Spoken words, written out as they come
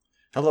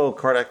Hello,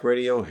 Cardac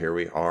Radio. Here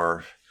we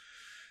are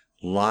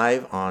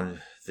live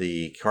on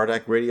the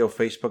Cardac Radio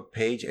Facebook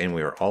page, and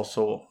we are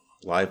also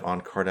live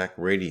on Cardac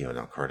Radio.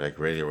 Now, Cardac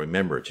Radio,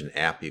 remember, it's an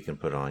app you can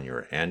put on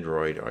your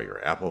Android or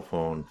your Apple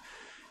phone.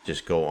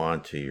 Just go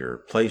on to your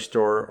Play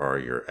Store or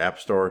your App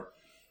Store,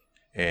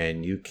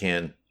 and you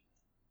can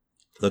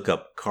look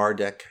up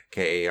Kardec,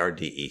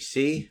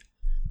 Kardec.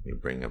 We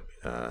bring up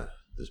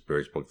the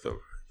Spirit's book,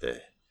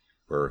 the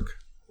work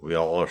we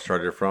all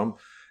started from.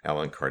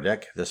 Allan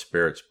Kardec, The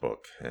Spirit's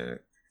Book. And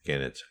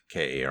again, it's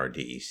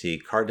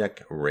Kardec,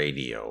 Kardec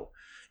Radio.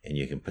 And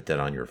you can put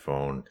that on your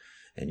phone.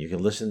 And you can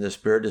listen to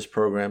Spiritist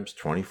programs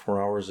 24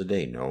 hours a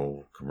day.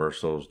 No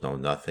commercials, no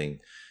nothing.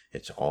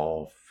 It's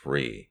all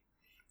free.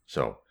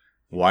 So,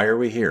 why are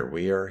we here?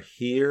 We are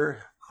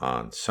here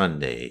on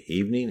Sunday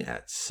evening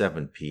at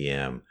 7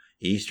 p.m.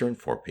 Eastern,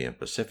 4 p.m.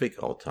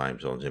 Pacific, all time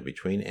zones in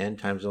between, and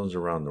time zones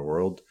around the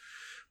world.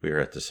 We are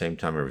at the same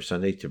time every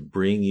Sunday to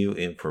bring you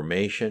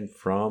information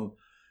from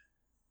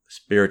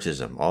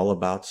Spiritism, all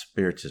about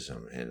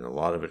Spiritism, and a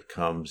lot of it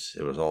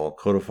was all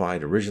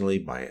codified originally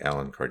by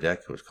Allan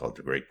Kardec, who was called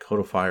the Great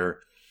Codifier,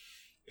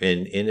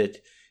 and in it,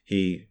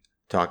 he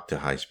talked to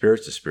high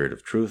spirits, the Spirit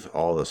of Truth,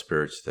 all the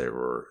spirits that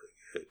were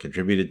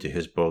contributed to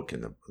his book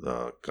and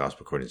the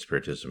Gospel According to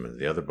Spiritism and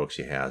the other books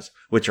he has,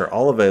 which are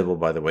all available,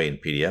 by the way, in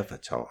PDF.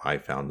 That's how I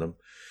found them.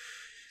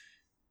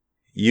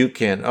 You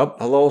can,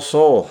 hello,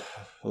 Soul.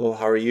 Hello,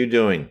 how are you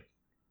doing?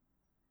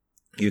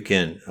 You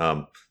can,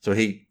 so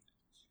he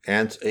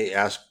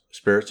asked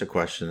spirits a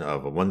question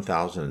of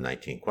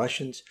 1,019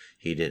 questions.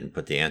 He didn't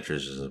put the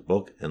answers in his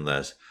book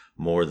unless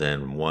more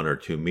than one or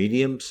two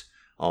mediums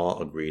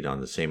all agreed on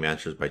the same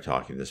answers by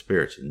talking to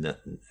spirits.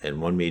 And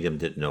one medium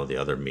didn't know the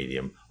other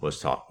medium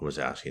was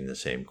asking the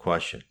same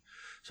question.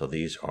 So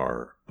these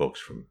are books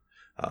from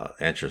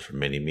answers from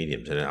many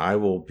mediums. And I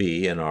will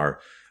be in our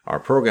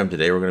program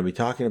today, we're going to be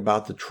talking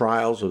about the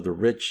trials of the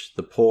rich,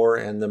 the poor,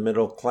 and the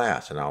middle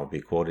class. And I'll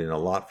be quoting a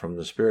lot from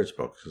the Spirit's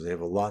book because they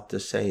have a lot to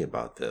say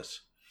about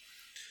this.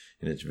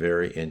 And it's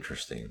very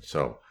interesting.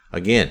 So,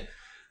 again,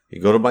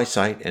 you go to my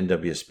site,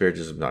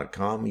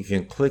 nwspiritism.com. You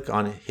can click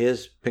on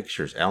his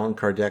pictures, Allan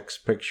Kardec's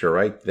picture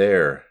right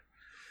there.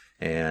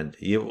 And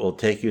it will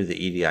take you to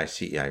the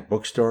EDI-CEI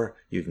bookstore.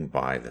 You can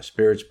buy the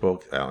Spirit's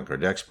book, Allan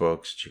Kardec's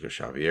books, Chico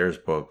Xavier's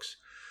books,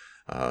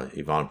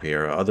 Yvonne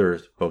Pierre, other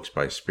books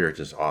by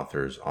Spiritist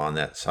authors on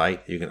that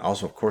site. You can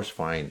also, of course,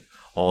 find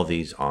all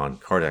these on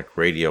Cardac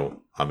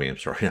Radio. Not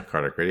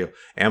Cardac Radio,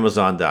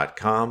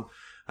 Amazon.com.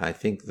 I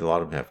think a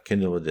lot of them have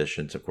Kindle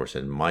editions, of course,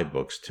 in my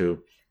books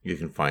too. You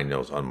can find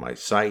those on my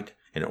site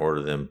and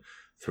order them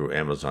through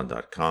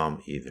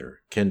Amazon.com, either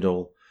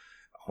Kindle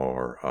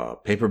or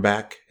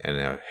paperback.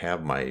 And I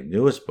have my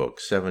newest book,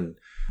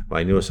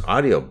 my newest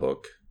audio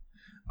book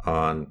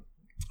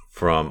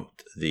from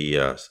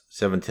the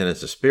 7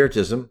 Tenets of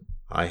Spiritism.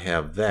 I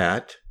have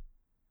that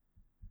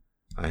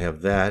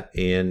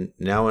in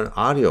now an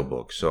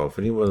audiobook. So if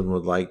anyone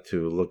would like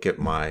to look at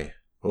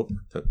took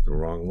the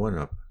wrong one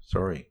up.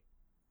 Sorry.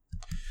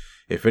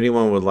 If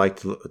anyone would like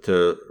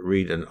to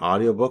read an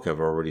audiobook, I've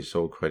already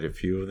sold quite a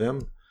few of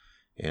them,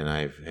 and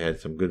I've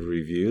had some good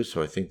reviews,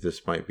 so I think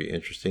this might be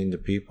interesting to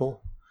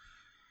people.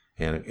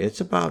 And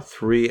it's about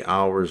 3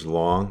 hours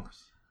long.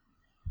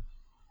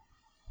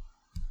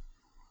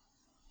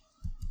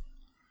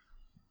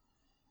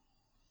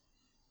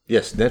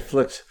 Yes,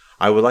 Netflix.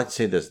 I would like to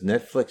say this.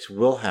 Netflix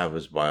will have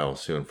his bio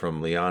soon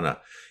from Liana.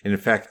 And in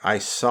fact, I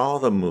saw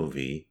the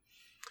movie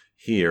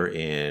here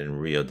in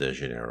Rio de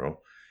Janeiro,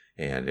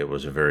 and it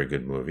was a very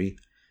good movie.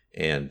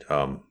 And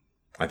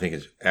I think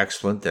it's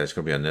excellent that it's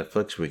going to be on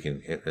Netflix. We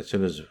can, as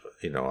soon as,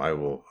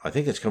 I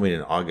think it's coming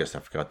in August. I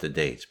forgot the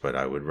dates, but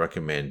I would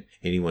recommend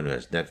anyone who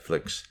has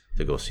Netflix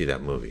to go see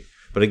that movie.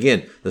 But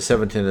again, the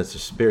 7 Tenets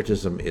of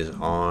Spiritism is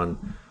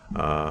on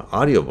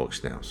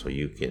audiobooks now, so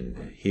you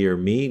can hear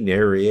me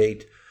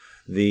narrate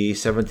the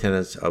 7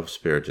 Tenets of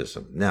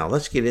Spiritism. Now,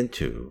 let's get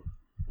into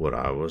what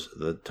was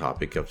the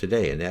topic of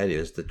today, and that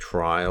is the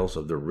trials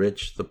of the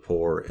rich, the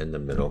poor, and the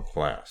middle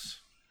class.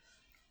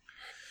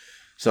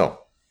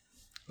 So,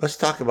 let's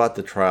talk about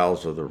the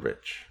trials of the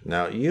rich.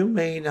 Now, you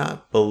may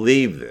not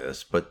believe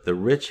this, but the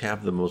rich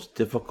have the most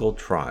difficult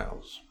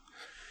trials.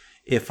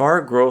 If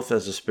our growth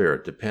as a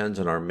spirit depends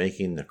on our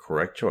making the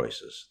correct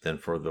choices, then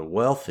for the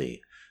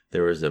wealthy,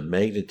 there is a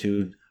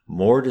magnitude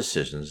more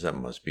decisions that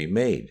must be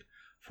made.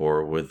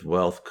 For with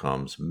wealth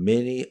comes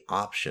many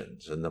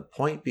options, and the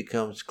point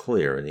becomes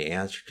clear in the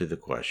answer to the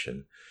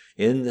question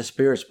in the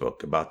Spirit's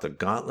book about the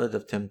gauntlet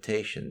of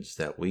temptations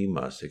that we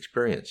must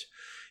experience.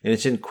 And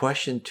it's in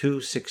question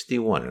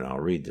 261, and I'll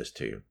read this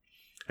to you.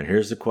 And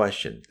here's the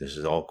question. This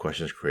is all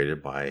questions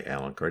created by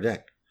Allan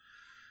Kardec.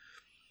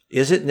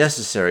 Is it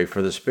necessary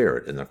for the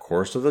spirit in the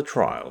course of the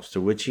trials to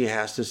which he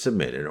has to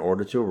submit in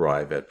order to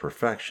arrive at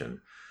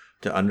perfection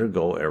to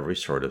undergo every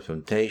sort of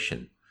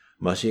temptation?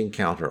 Must he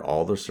encounter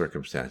all the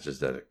circumstances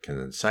that can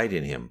incite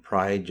in him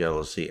pride,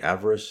 jealousy,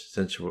 avarice,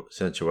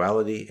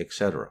 sensuality,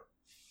 etc.?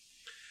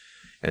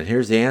 And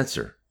here's the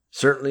answer.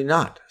 Certainly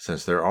not,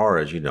 since there are,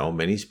 as you know,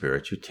 many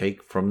spirits who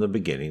take from the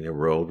beginning a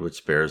road which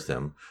spares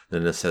them the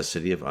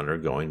necessity of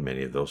undergoing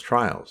many of those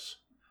trials.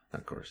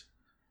 Of course,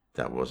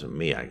 that wasn't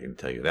me, I can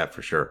tell you that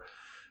for sure.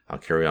 I'll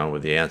carry on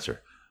with the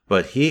answer.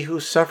 But he who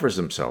suffers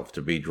himself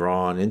to be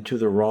drawn into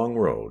the wrong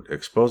road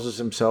exposes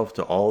himself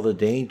to all the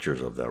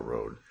dangers of that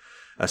road.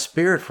 A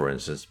spirit, for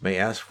instance, may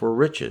ask for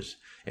riches,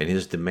 and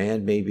his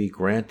demand may be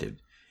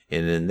granted,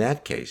 and in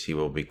that case he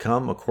will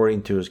become,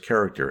 according to his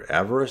character,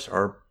 avaricious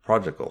or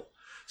prodigal,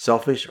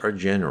 selfish or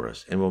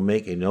generous, and will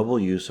make a noble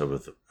use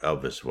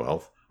of his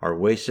wealth, or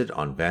waste it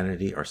on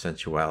vanity or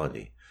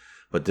sensuality.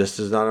 But this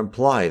does not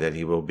imply that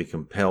he will be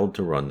compelled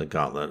to run the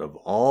gauntlet of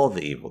all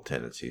the evil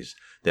tendencies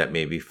that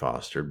may be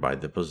fostered by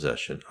the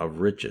possession of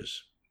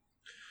riches.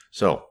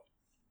 So,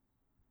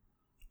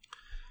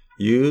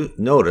 you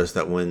notice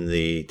that when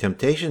the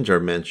temptations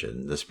are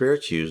mentioned, the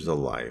spirits use the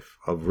life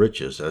of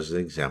riches as an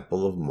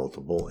example of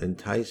multiple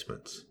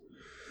enticements.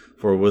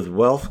 For with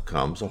wealth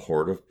comes a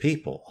horde of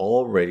people,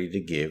 all ready to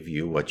give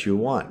you what you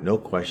want, no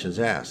questions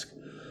asked.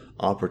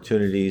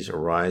 Opportunities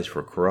arise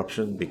for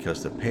corruption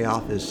because the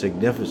payoff is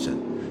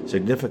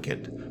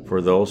significant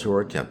for those who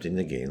are attempting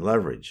to gain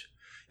leverage.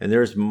 And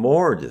there is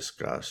more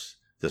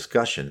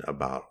discussion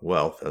about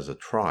wealth as a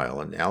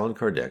trial in Allan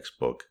Kardec's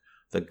book,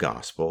 The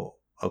Gospel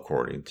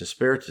According to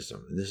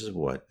Spiritism. And this is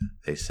what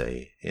they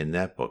say in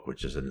that book,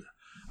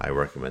 I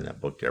recommend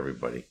that book to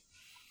everybody.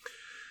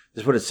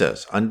 This is what it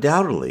says.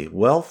 Undoubtedly,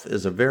 wealth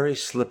is a very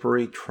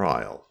slippery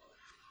trial,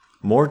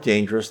 more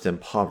dangerous than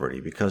poverty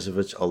because of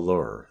its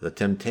allure, the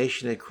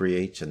temptation it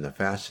creates, and the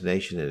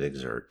fascination it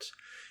exerts.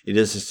 It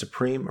is the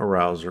supreme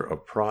arouser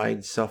of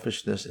pride,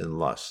 selfishness, and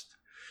lust.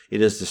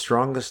 It is the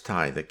strongest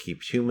tie that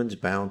keeps humans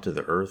bound to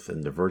the earth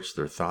and diverts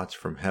their thoughts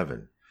from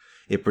heaven.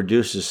 It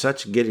produces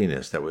such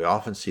giddiness that we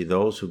often see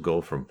those who go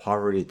from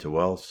poverty to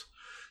wealth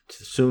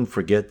to soon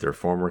forget their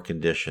former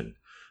condition,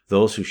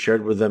 those who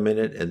shared with them in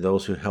it and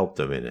those who helped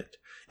them in it,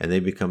 and they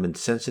become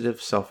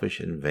insensitive,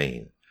 selfish, and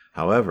vain.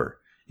 However,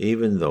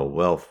 even though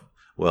wealth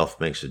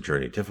makes the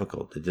journey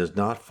difficult, it does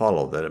not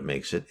follow that it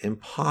makes it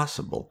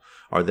impossible,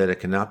 or that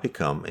it cannot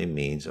become a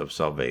means of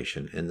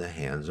salvation in the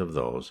hands of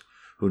those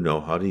who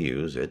know how to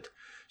use it,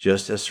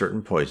 just as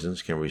certain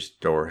poisons can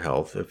restore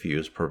health if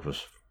used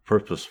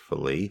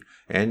purposefully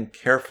and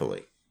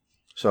carefully.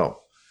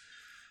 So,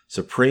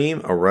 supreme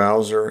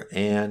arouser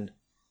and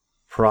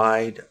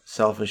pride,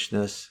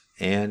 selfishness,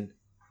 and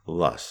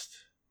lust.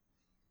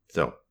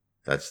 So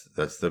that's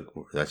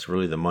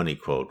really the money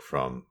quote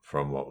from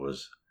what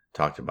was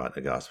talked about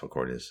in the Gospel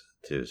according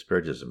to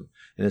Spiritism,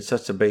 and it's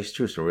such a base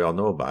truth, so we all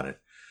know about it.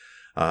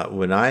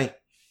 When I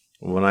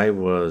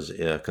was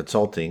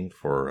consulting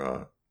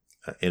for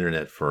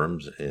internet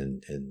firms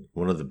in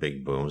one of the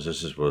big booms,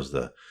 was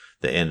the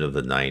end of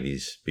the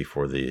 90s,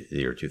 before the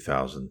year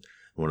 2000,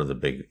 one of the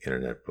big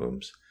internet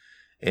booms.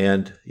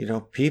 And,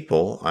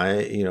 people,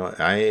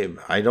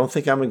 I don't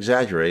think I'm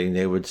exaggerating.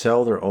 They would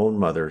sell their own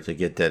mother to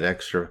get that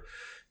extra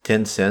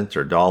 10 cents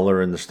or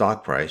dollar in the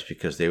stock price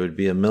because they would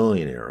be a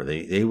millionaire.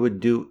 They would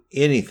do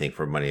anything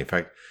for money. In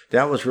fact,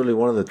 that was really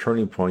one of the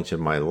turning points in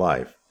my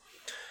life,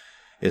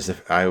 is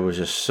that I was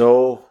just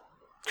so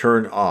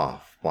turned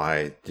off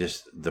by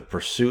just the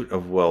pursuit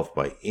of wealth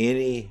by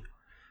any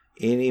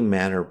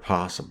manner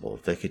possible.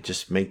 If they could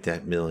just make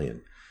that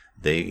million,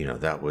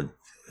 that would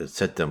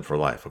set them for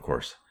life. Of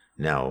course,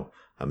 now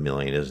a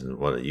million isn't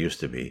what it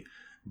used to be,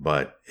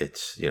 but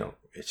it's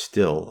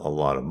still a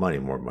lot of money,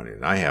 more money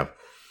than I have.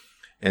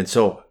 And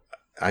so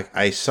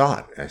I saw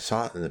it. I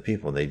saw it in the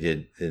people. And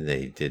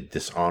they did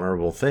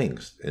dishonorable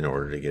things in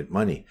order to get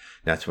money.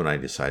 That's when I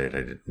decided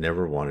I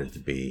never wanted to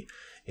be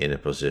in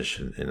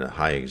a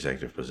high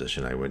executive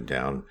position. I went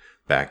down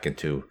back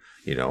into,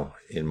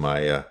 in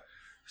my,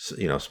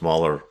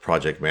 smaller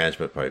project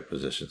management type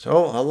positions.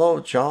 Oh,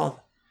 hello, Chow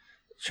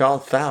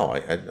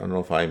Thao. I don't know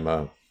if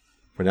I'm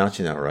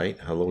pronouncing that right.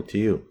 Hello to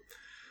you.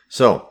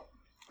 So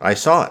I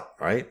saw it,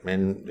 right?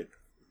 And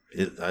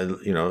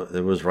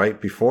it was right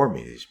before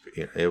me.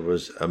 It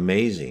was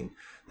amazing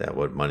that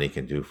what money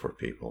can do for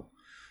people.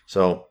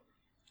 So,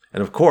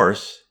 and of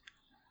course,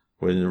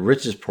 when the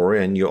riches pour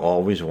in, you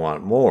always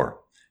want more.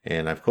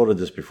 And I've quoted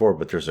this before,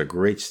 but there's a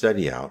great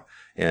study out.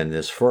 And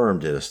this firm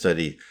did a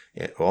study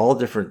at all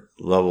different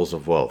levels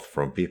of wealth,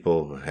 from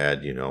people who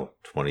had,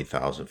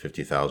 20,000,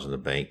 50,000 in the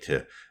bank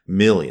to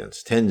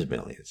millions, tens of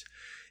millions.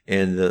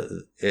 And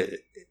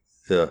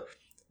the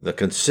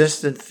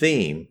consistent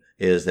theme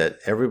is that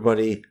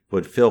everybody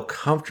would feel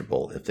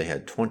comfortable if they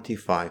had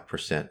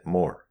 25%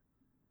 more.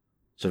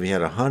 So if you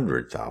had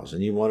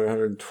 100,000, you wanted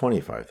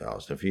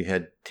 125,000. If you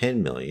had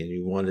 10 million,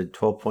 you wanted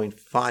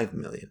 12.5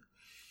 million.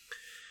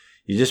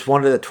 You just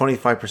wanted that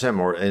 25%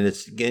 more, and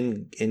it's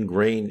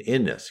ingrained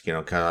in us, kind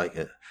of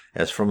like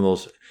it's from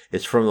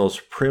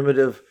those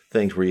primitive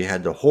things where you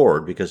had to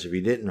hoard, because if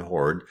you didn't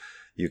hoard,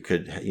 you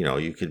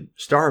could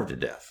starve to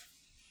death.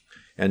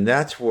 And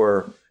that's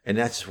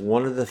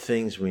one of the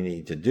things we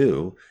need to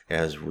do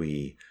as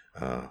we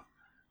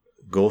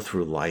go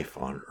through life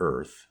on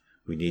earth.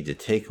 we need to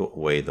take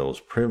away those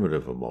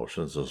primitive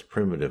emotions, those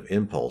primitive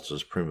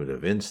impulses,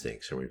 primitive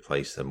instincts, and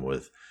replace them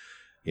with,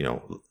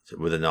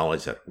 with the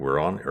knowledge that we're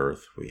on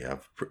earth, we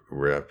have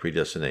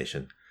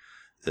predestination.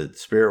 The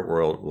spirit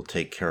world will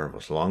take care of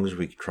us. As long as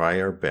we try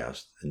our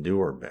best and do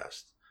our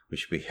best, we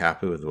should be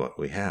happy with what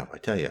we have. I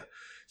tell you,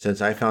 since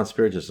I found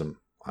Spiritism,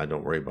 I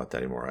don't worry about that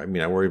anymore. I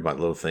mean, I worry about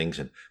little things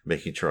and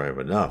making sure I have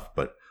enough,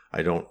 but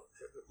I don't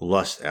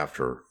lust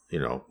after,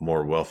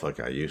 more wealth like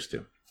I used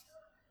to.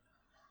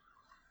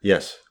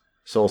 Yes,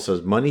 Soul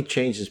says, money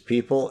changes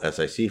people, as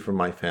I see from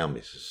my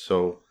family.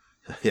 So,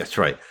 that's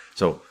right.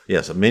 So,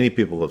 yes, many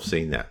people have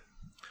seen that.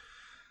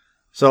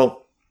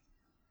 So,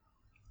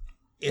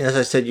 as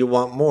I said, you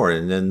want more.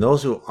 And then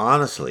those who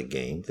honestly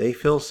gain, they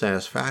feel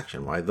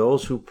satisfaction. Why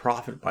those who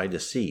profit by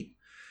deceit,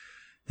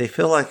 they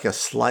feel like a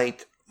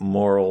slight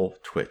moral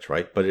twitch,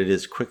 right? But it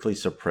is quickly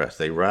suppressed.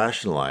 They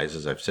rationalize,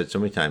 as I've said so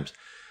many times.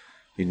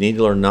 You need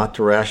to learn not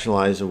to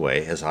rationalize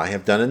away, as I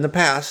have done in the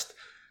past,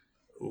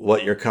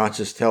 what your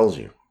conscience tells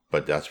you.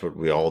 But that's what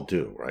we all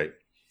do, right?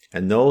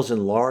 And those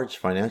in large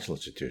financial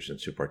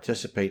institutions who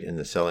participate in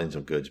the sellings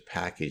of goods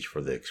packaged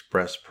for the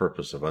express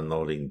purpose of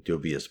unloading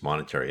dubious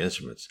monetary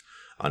instruments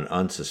on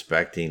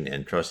unsuspecting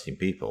and trusting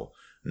people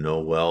know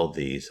well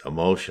these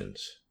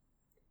emotions.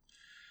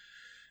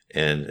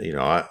 And,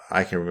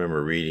 I can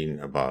remember reading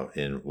about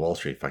in Wall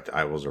Street. In fact,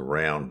 I was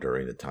around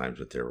during the times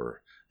that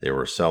they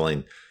were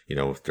selling,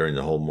 during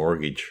the whole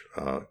mortgage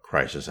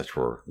crisis. That's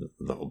where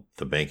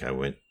the bank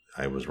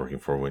I was working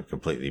for went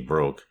completely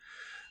broke.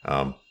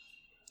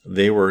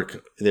 They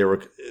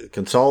were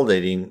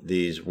consolidating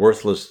these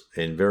worthless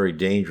and very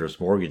dangerous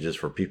mortgages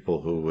for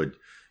people who would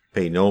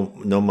pay no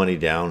money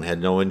down,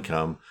 had no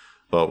income,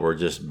 but were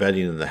just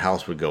betting that the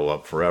house would go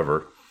up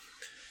forever.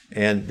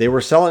 And they were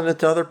selling it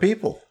to other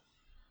people.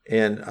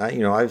 And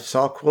I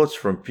saw quotes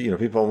from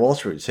people on Wall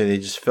Street saying they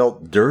just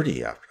felt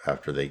dirty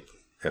after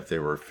they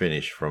were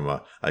finished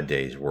from a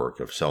day's work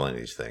of selling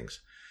these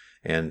things.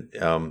 And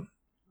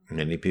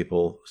many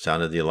people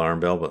sounded the alarm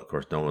bell, but of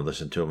course no one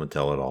listened to them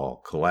until it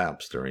all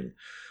collapsed during,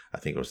 I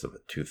think it was the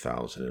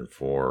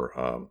 2004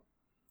 or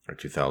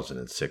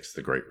 2006,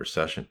 the Great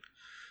Recession.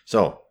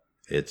 So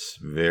it's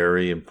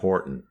very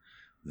important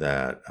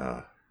that,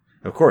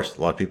 of course,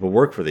 a lot of people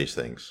work for these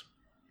things,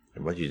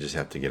 but you just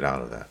have to get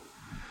out of that.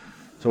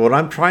 So what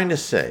I'm trying to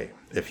say,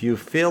 if you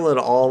feel at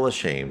all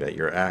ashamed at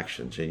your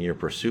actions in your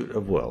pursuit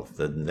of wealth,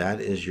 then that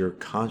is your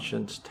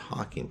conscience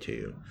talking to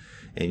you.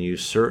 And you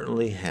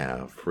certainly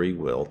have free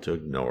will to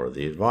ignore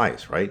the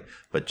advice, right?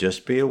 But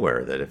just be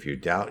aware that if you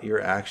doubt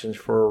your actions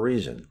for a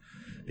reason,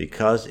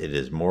 because it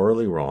is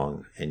morally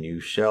wrong, and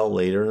you shall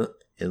later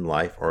in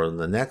life or in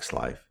the next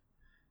life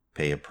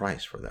pay a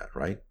price for that,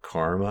 right?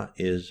 Karma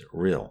is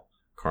real.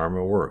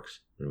 Karma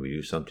works. When we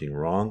do something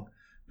wrong,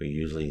 we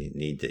usually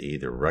need to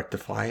either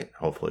rectify it.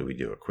 Hopefully we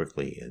do it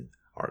quickly in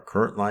our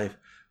current life,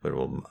 but it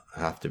will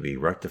have to be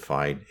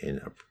rectified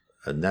in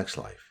a next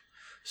life.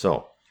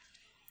 So,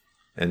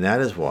 and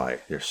that is why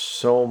it's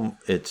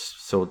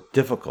so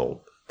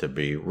difficult to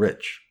be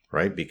rich,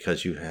 right?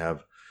 Because you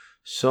have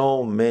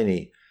so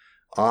many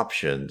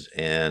options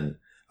and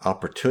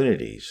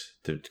opportunities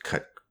to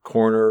cut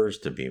corners,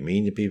 to be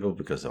mean to people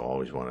because they'll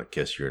always want to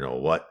kiss you know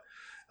what.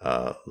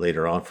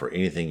 Later on, for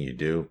anything you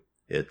do,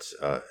 it's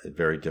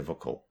very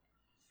difficult.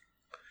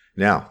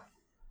 Now,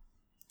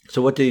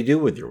 so what do you do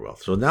with your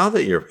wealth? So now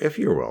that if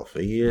you're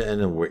wealthy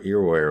and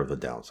you're aware of the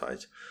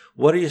downsides,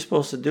 what are you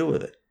supposed to do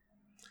with it?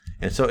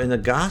 And so in the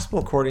Gospel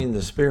according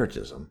to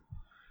Spiritism,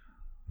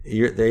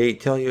 they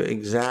tell you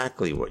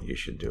exactly what you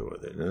should do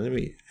with it. And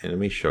let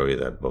me show you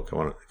that book.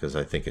 Because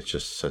I think it's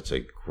just such a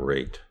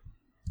great,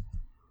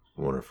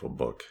 wonderful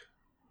book.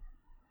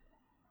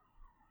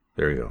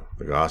 There you go.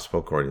 The Gospel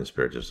according to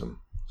Spiritism.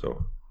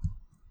 So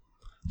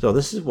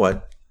this is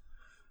what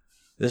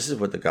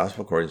the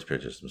Gospel according to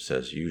Spiritism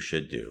says you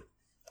should do.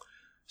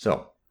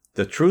 So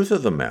the truth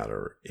of the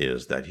matter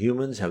is that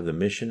humans have the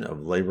mission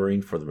of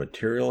laboring for the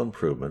material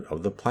improvement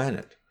of the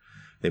planet.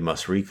 They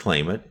must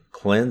reclaim it,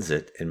 cleanse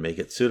it, and make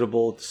it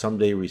suitable to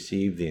someday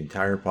receive the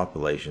entire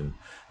population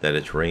that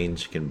its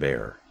range can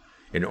bear.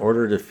 In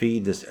order to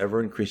feed this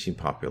ever-increasing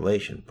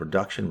population,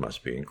 production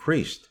must be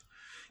increased.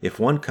 If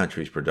one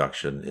country's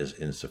production is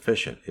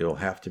insufficient, it will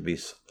have to be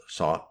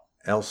sought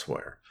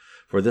elsewhere.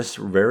 For this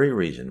very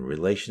reason,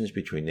 relations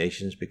between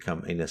nations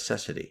become a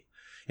necessity.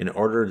 In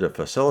order to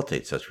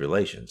facilitate such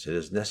relations, it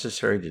is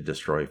necessary to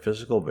destroy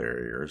physical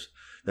barriers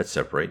that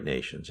separate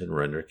nations and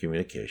render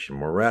communication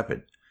more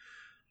rapid.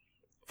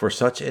 For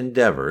such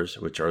endeavors,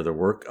 which are the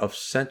work of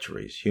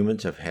centuries,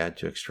 humans have had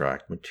to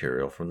extract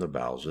material from the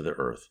bowels of the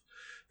earth.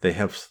 They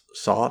have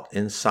sought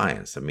in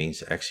science the means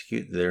to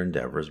execute their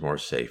endeavors more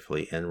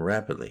safely and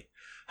rapidly.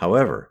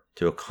 However,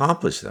 to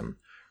accomplish them,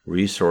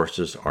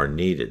 resources are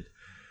needed.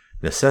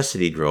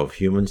 Necessity drove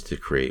humans to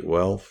create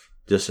wealth,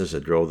 just as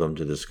it drove them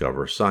to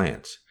discover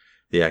science.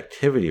 The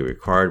activity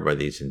required by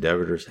these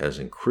endeavors has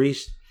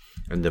increased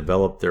and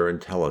developed their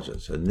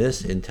intelligence, and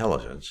this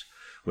intelligence,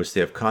 which they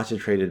have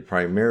concentrated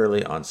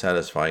primarily on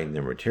satisfying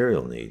their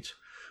material needs,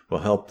 will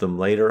help them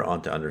later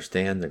on to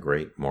understand the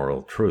great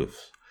moral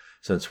truths,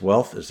 since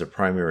wealth is the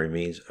primary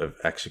means of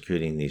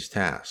executing these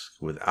tasks.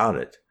 Without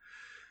it,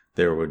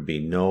 there would be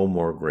no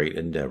more great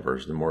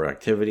endeavors, no more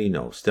activity,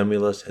 no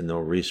stimulus, and no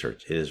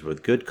research. It is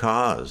with good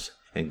cause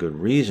and good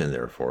reason,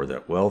 therefore,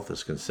 that wealth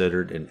is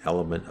considered an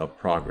element of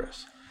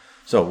progress.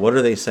 So what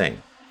are they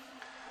saying?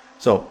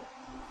 So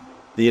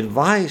the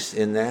advice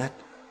in that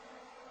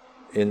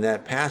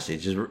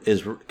passage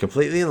is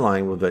completely in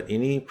line with what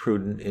any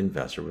prudent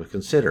investor would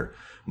consider.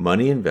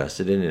 Money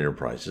invested in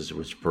enterprises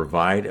which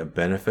provide a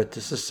benefit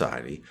to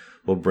society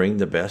will bring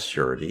the best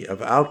surety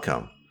of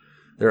outcome.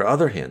 There are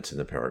other hints in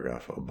the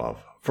paragraph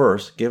above.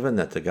 First, given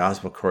that the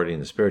Gospel according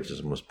to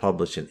Spiritism was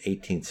published in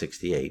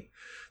 1868,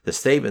 the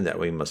statement that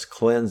we must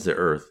cleanse the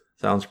earth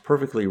sounds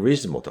perfectly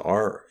reasonable to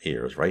our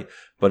ears, right?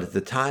 But at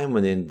the time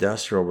when the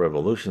Industrial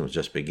Revolution was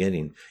just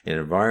beginning and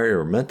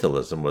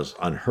environmentalism was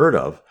unheard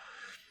of,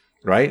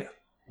 right?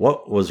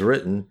 What was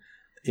written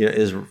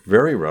is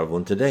very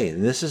relevant today.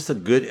 And this is the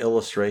good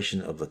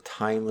illustration of the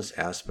timeless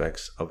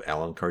aspects of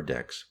Allan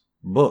Kardec's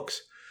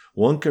books.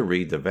 One could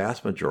read the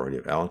vast majority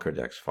of Allan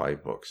Kardec's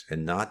 5 books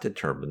and not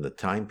determine the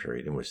time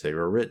period in which they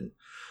were written.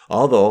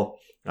 Although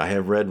I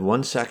have read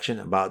one section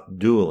about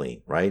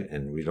dueling, right?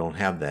 And we don't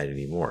have that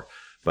anymore.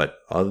 But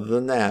other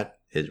than that,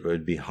 it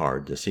would be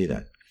hard to see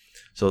that.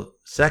 So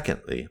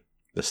secondly,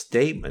 the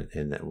statement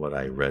in what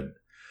I read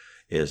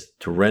is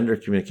to render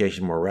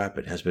communication more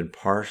rapid has been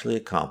partially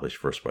accomplished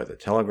first by the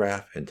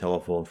telegraph and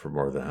telephone for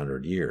more than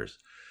 100 years.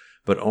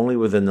 But only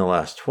within the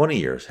last 20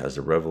 years has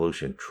the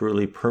revolution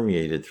truly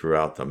permeated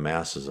throughout the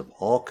masses of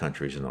all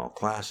countries and all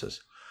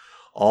classes.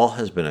 All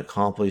has been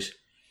accomplished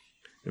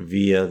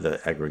via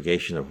the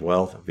aggregation of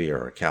wealth via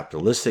our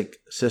capitalistic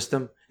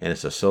system and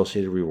its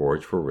associated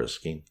rewards for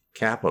risking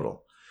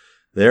capital.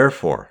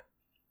 Therefore,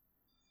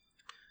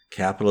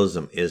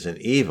 capitalism isn't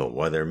evil,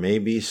 while there may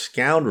be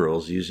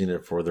scoundrels using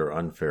it for their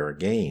unfair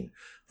gain.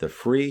 The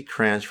free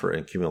transfer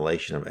and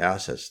accumulation of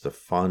assets to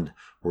fund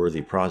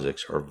worthy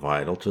projects are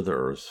vital to the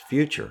Earth's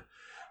future.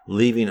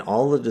 Leaving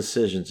all the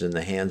decisions in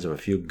the hands of a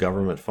few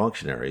government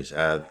functionaries,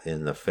 as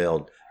in the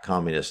failed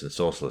communist and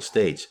socialist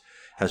states,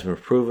 has been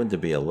proven to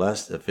be a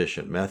less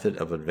efficient method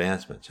of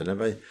advancement. And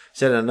if I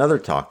said in another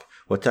talk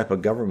what type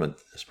of government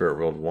the spirit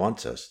world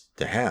wants us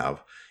to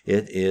have,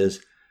 it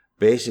is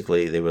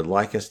basically they would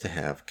like us to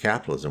have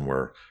capitalism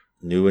where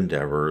new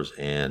endeavors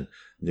and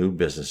new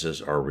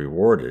businesses are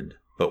rewarded,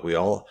 but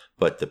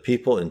the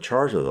people in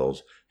charge of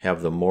those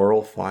have the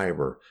moral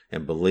fiber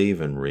and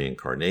believe in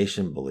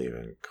reincarnation, believe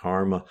in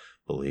karma,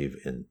 believe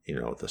in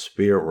the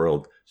spirit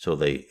world, so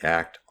they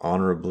act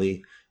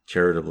honorably,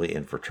 charitably,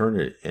 and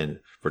fraternity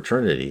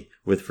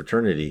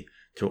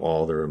to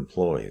all their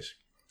employees.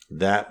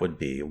 That would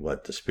be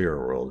what the spirit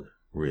world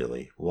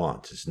really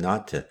wants. It's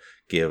not to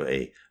give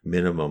a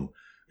minimum,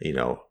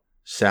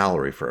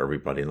 salary for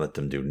everybody and let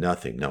them do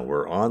nothing. No,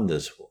 we're on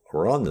this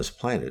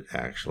planet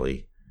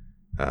actually,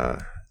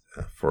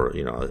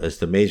 it's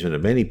the amazement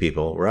of many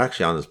people. We're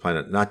actually on this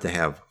planet not to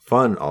have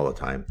fun all the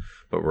time,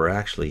 but we're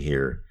actually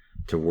here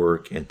to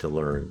work and to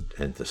learn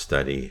and to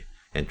study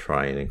and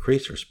try and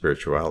increase our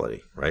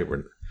spirituality, right?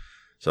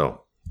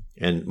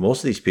 And most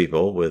of these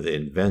people with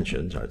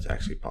inventions, it's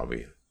actually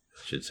probably,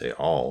 I should say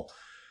all,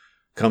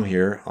 come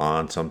here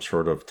on some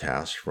sort of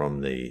task from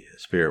the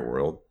spirit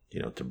world,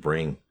 to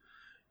bring,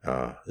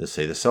 let's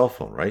say the cell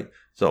phone, right?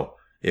 So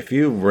if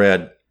you've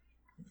read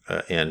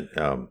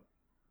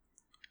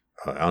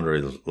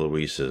Andre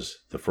Luis's,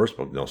 the first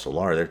book, No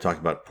Solar, they're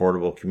talking about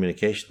portable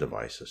communication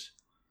devices.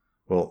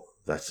 Well,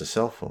 that's the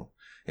cell phone.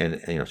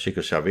 And,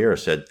 Chico Xavier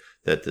said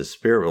that the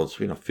spirit world's,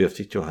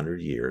 50 to 100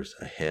 years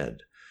ahead.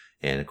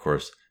 And, of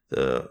course,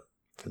 the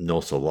No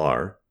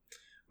Solar,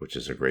 which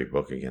is a great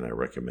book. Again, I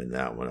recommend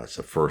that one. That's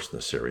the first in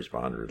the series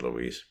by Andre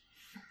Luis.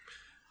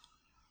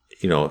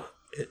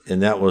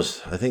 And that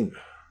was, I think,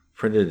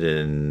 printed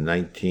in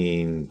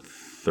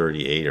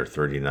 1938 or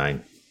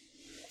 39.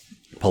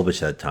 Published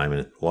that time,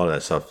 and a lot of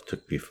that stuff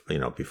took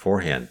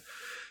beforehand.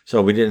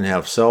 So we didn't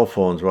have cell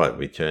phones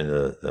between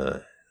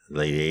the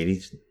late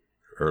 80s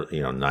or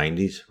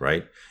 90s,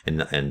 right?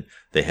 And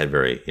they had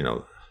very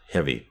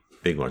heavy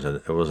big ones. And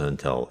it wasn't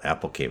until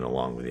Apple came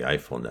along with the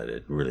iPhone that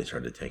it really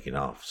started taking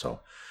off. So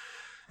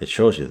it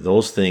shows you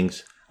those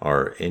things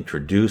are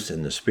introduced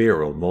in the spirit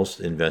world. Most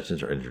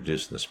inventions are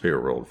introduced in the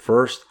spirit world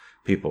first.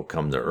 People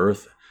come to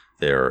Earth.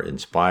 They're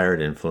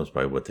inspired, influenced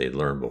by what they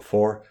learned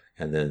before.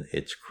 And then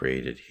it's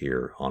created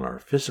here on our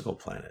physical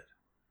planet.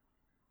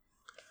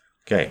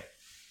 Okay,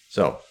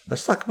 so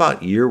let's talk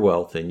about your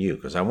wealth and you,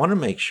 because I want to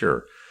make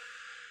sure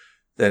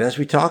that as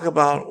we talk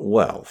about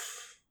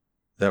wealth,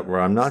 that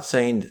I'm not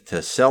saying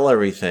to sell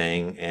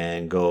everything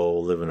and go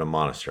live in a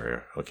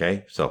monastery,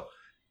 okay? So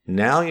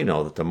now you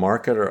know that the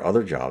market or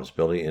other jobs,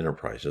 building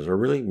enterprises, are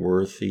really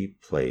worthy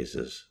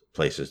places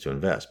to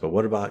invest. But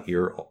what about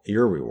your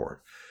reward?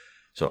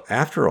 So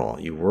after all,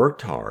 you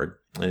worked hard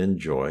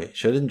and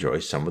should enjoy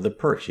some of the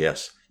perks.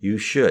 Yes, you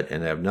should,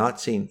 and I have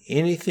not seen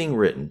anything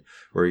written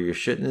where you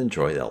shouldn't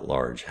enjoy that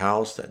large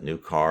house, that new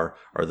car,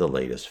 or the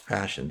latest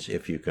fashions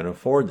if you can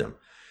afford them.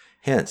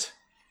 Hence,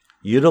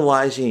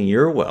 utilizing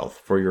your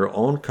wealth for your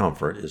own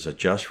comfort is a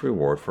just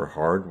reward for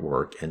hard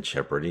work and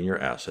shepherding your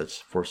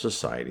assets for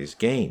society's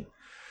gain.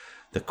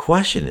 The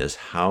question is,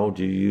 how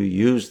do you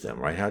use them,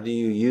 right? How do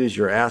you use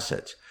your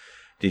assets?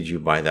 Did you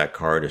buy that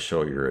car to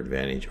show your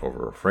advantage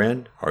over a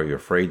friend? Are you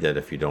afraid that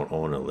if you don't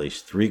own at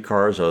least 3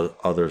 cars,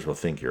 others will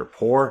think you're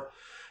poor?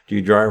 Do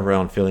you drive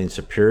around feeling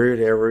superior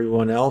to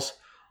everyone else?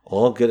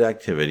 All good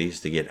activities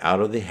to get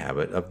out of the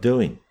habit of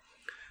doing.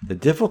 The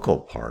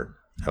difficult part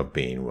of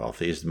being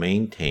wealthy is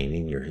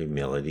maintaining your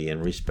humility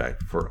and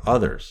respect for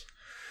others.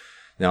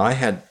 Now, I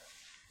had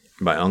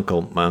my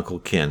uncle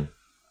Ken.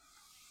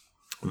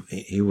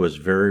 He was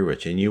very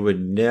rich, and you would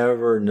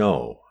never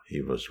know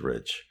he was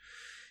rich.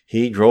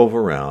 He drove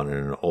around in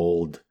an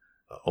old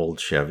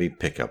Chevy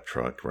pickup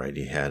truck, right?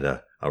 He had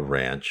a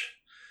ranch.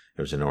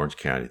 It was in Orange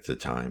County at the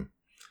time.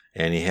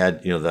 And he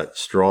had, that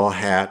straw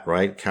hat,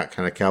 right?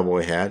 Kind of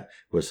cowboy hat,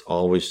 was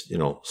always,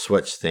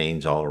 sweat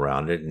stains all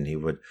around it. And he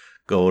would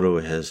go to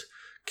his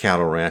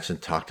cattle ranch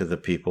and talk to the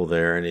people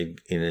there,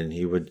 and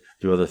he would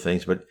do other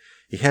things. But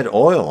he had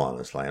oil on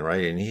his land,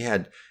 right?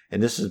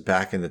 And this is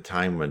back in the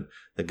time when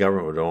the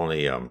government would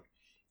only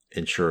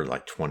insure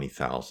like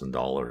 $20,000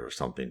 or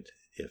something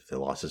if they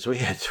lost it. So he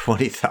had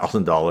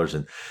 $20,000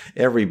 in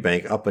every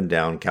bank up and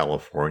down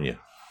California.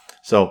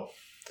 So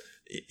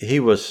he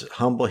was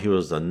humble. He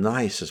was the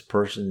nicest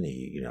person.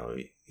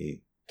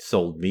 He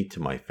sold meat to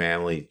my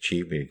family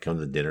cheap. He'd come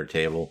to the dinner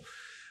table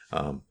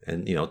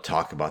and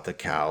talk about the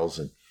cows.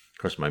 And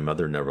of course, my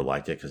mother never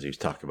liked it because he was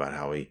talking about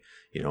how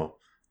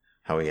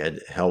he had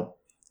helped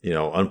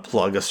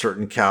unplug a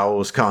certain cow who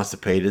was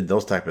constipated,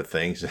 those type of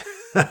things.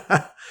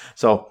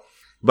 So,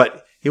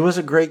 but he was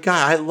a great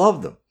guy. I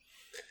loved him.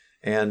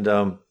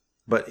 And,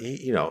 but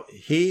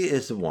he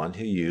is the one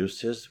who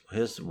used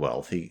his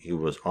wealth. He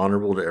was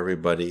honorable to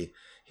everybody.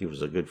 He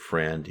was a good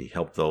friend. He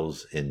helped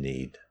those in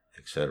need,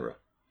 etc.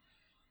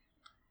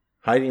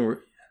 Hiding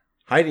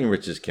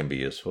riches can be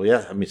useful.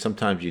 Yeah. I mean,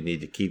 sometimes you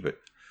need to keep it.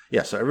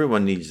 Yeah. So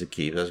everyone needs to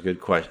keep. That's a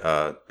good question.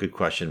 Good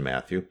question,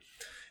 Matthew.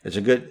 It's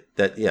a good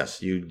that,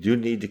 yes, you do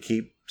need to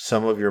keep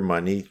some of your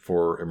money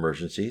for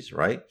emergencies,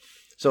 right?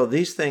 So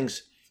these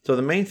things, so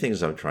the main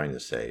things I'm trying to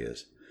say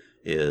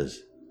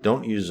is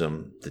don't use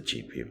them to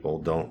cheat people.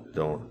 Don't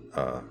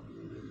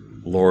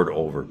lord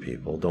over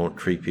people. Don't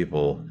treat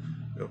people,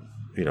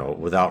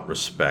 without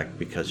respect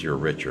because you're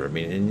richer. I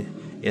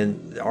mean,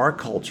 in our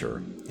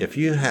culture, if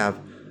you have,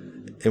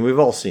 and we've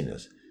all seen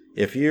this,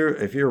 if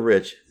you're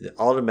rich,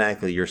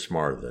 automatically you're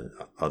smarter than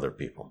other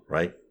people,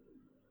 right?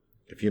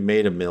 If you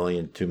made $1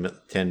 million,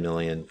 10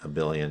 million, $1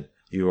 billion,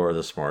 you are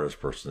the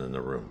smartest person in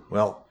the room.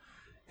 Well,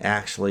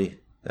 actually,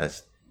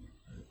 that's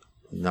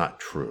not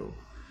true.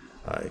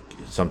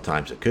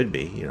 Sometimes it could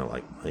be,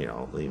 like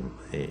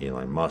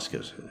Elon Musk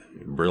is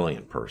a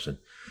brilliant person.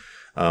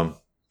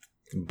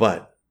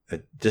 But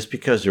just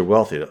because you're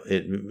wealthy,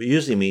 it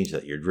usually means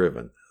that you're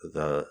driven.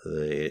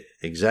 The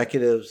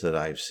executives that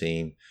I've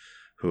seen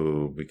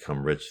who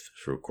become rich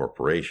through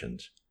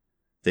corporations,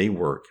 they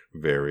work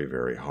very,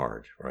 very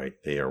hard, right?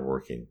 They are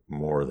working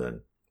more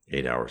than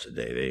 8 hours a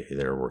day.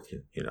 They're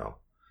working,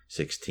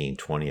 16,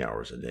 20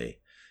 hours a day.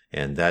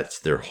 And that's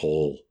their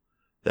whole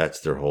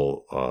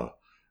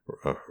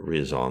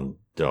raison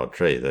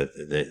d'etre.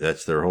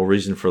 That's their whole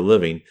reason for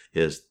living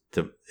is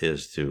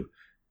to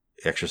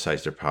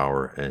exercise their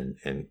power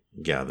and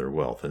gather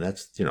wealth. And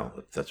that's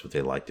what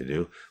they like to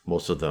do.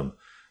 Most of them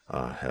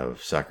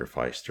have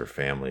sacrificed their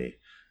family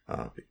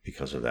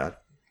because of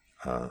that.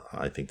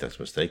 I think that's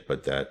a mistake,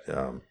 but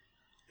that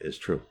is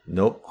true.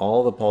 Nope,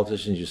 all the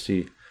politicians you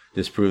see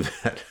disprove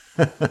that.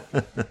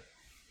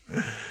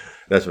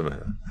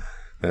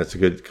 That's a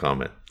good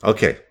comment.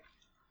 Okay.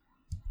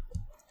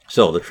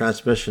 So the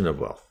transmission of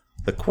wealth.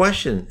 The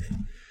question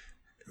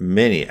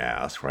many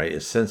ask, right,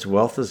 is since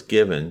wealth is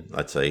given,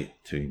 let's say,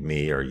 to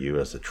me or you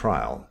as a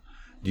child,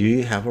 do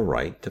you have a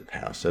right to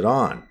pass it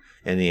on?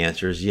 And the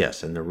answer is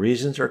yes. And the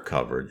reasons are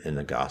covered in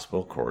the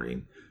Gospel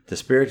according to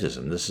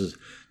Spiritism. This is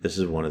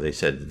one of they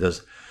said,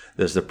 does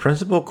the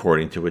principle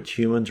according to which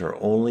humans are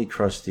only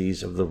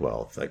trustees of the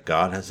wealth that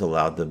God has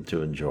allowed them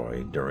to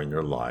enjoy during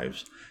their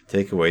lives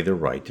take away the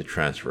right to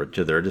transfer it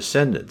to their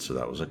descendants? So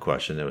that was a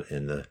question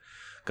in the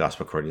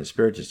Gospel according to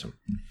Spiritism.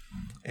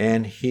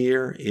 And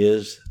here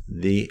is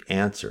the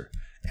answer.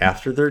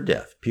 After their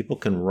death, people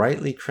can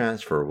rightly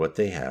transfer what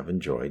they have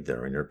enjoyed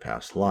during their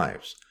past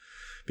lives,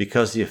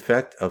 because the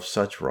effect of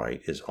such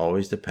right is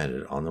always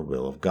dependent on the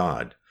will of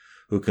God,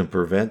 who can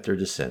prevent their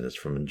descendants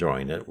from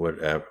enjoying it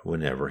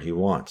whenever he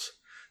wants.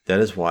 That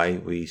is why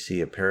we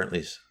see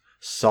apparently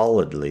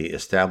solidly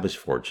established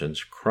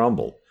fortunes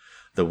crumble.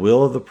 The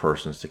will of the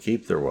persons to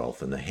keep their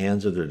wealth in the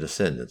hands of their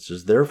descendants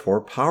is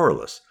therefore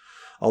powerless,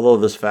 although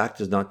this fact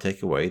does not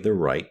take away the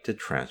right to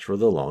transfer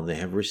the loan they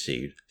have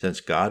received, since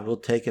God will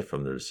take it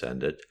from the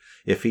descendant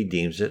if he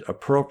deems it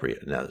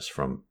appropriate. And that is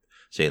from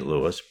St.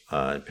 Louis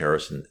in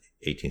Paris in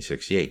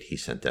 1868. He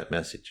sent that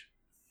message.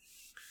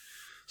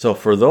 So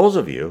for those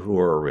of you who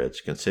are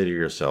rich, consider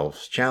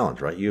yourselves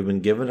challenged, right? You've been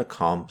given a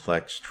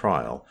complex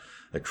trial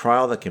a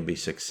trial that can be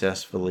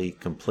successfully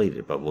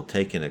completed, but will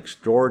take an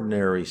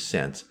extraordinary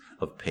sense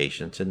of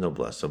patience and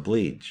noblesse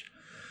oblige.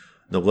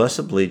 Noblesse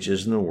oblige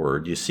isn't a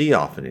word you see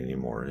often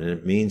anymore, and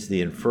it means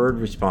the inferred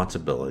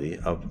responsibility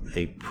of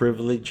a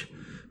privileged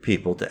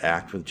people to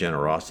act with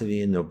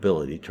generosity and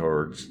nobility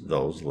towards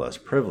those less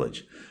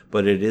privileged.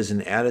 But it is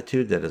an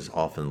attitude that is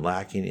often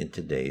lacking in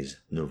today's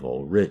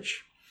nouveau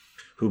rich,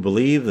 who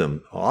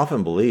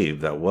often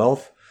believe that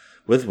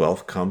with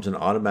wealth comes an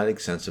automatic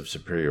sense of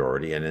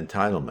superiority and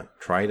entitlement.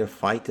 Try to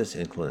fight this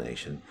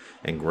inclination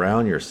and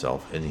ground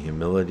yourself in the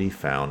humility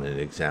found in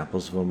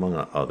examples of, among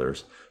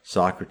others,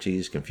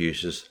 Socrates,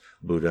 Confucius,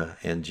 Buddha,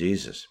 and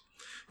Jesus.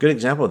 Good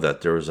example of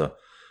that, there was a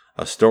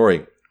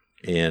story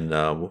in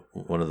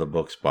one of the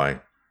books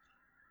by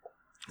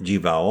G.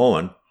 Val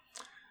Owen,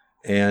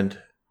 and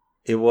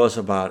it was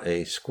about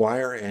a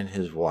squire and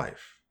his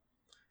wife.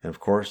 And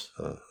of course,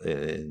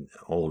 in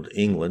old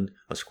England,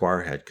 a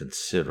squire had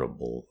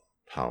considerable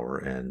power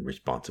and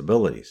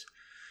responsibilities.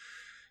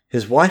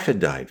 His wife had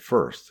died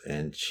first,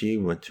 and she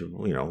went to,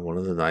 one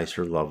of the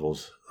nicer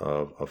levels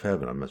of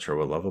heaven. I'm not sure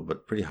what level,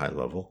 but pretty high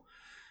level.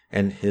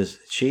 And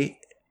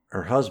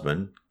her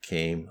husband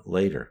came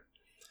later.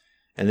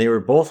 And they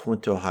both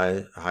went to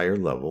a higher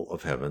level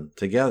of heaven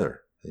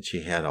together. And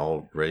she had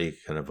already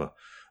kind of a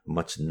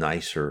much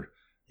nicer,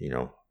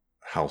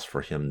 house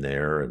for him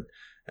there. And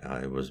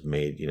it was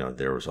made,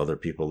 there was other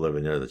people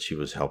living there, that she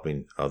was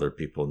helping other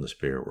people in the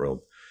spirit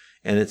world.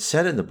 And it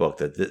said in the book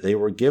that they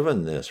were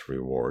given this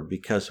reward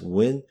because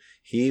when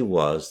he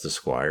was the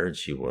squire and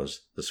she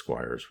was the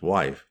squire's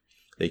wife,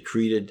 they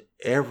treated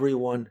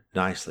everyone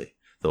nicely.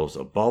 Those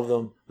above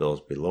them,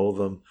 those below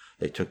them.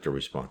 They took their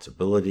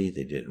responsibility.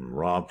 They didn't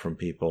rob from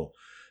people.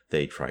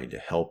 They tried to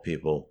help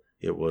people.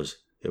 It was,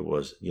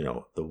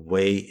 the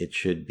way it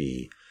should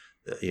be,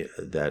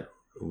 that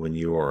when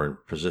you are in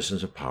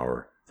positions of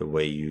power, the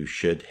way you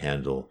should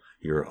handle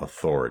your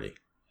authority.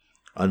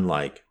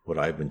 Unlike what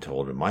I've been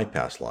told in my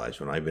past lives,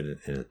 when I've been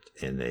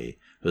in a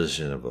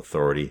position of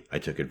authority, I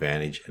took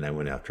advantage and I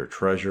went after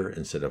treasure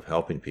instead of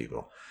helping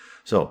people.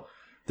 So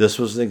this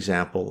was an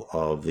example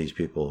of these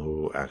people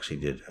who actually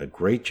did a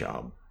great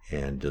job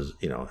and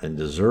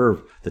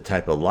deserve the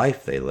type of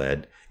life they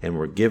led, and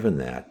were given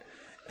that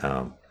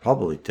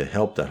probably to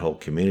help that whole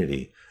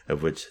community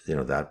of which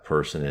that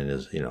person and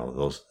his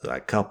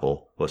that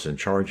couple was in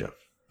charge of.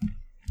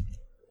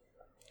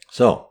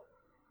 So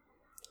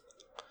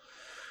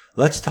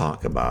let's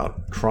talk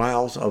about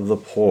trials of the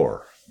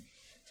poor.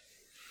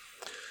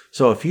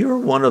 So if you're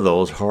one of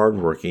those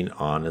hardworking,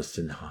 honest,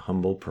 and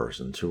humble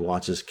persons who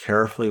watches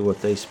carefully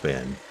what they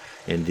spend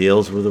and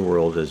deals with the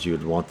world as you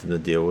would want them to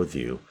deal with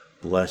you,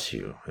 bless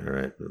you.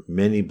 Right?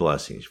 Many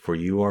blessings, for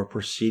you are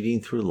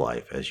proceeding through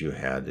life as you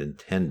had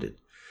intended.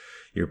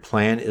 Your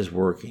plan is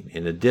working.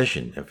 In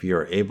addition, if you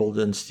are able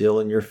to instill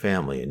in your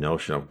family a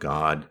notion of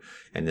God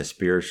and the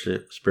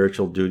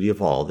spiritual duty of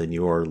all, then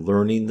you are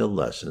learning the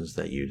lessons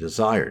that you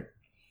desired.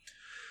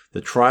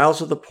 The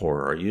trials of the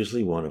poor are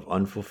usually one of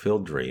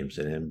unfulfilled dreams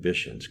and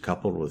ambitions,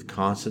 coupled with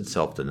constant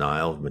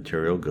self-denial of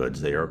material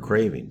goods they are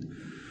craving.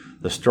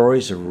 The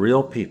stories of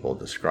real people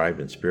described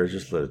in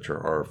spiritualist literature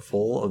are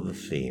full of the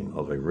theme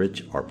of a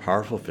rich or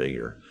powerful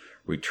figure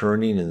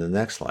returning in the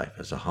next life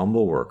as a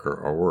humble worker,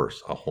 or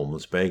worse, a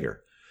homeless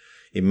beggar.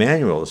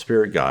 Emmanuel, the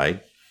spirit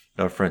guide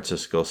of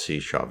Francisco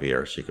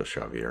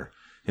Xavier,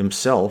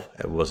 himself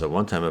was at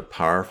one time a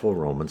powerful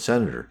Roman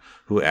senator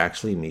who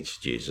actually meets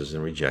Jesus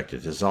and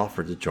rejected his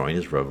offer to join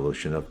his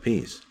revolution of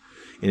peace.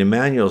 In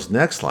Emmanuel's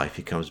next life,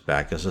 he comes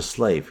back as a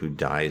slave who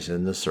dies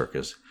in the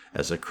circus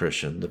as a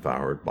Christian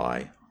devoured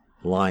by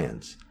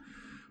lions.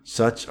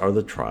 Such are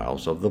the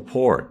trials of the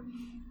poor.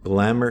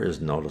 Glamour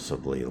is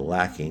noticeably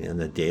lacking, and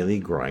the daily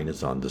grind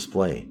is on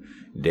display.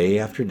 Day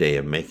after day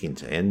of making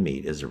to end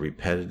meet is a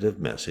repetitive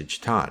message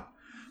taught,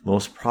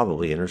 most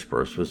probably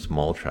interspersed with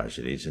small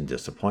tragedies and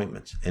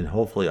disappointments, and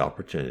hopefully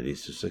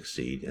opportunities to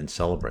succeed and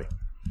celebrate.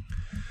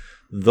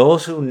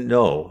 Those who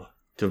know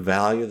to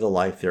value the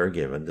life they are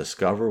given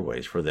discover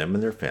ways for them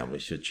and their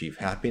families to achieve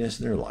happiness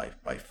in their life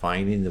by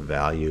finding the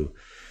value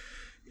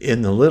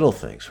in the little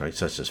things, right,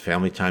 such as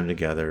family time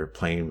together,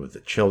 playing with the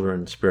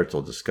children,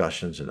 spiritual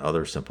discussions, and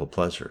other simple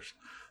pleasures.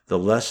 The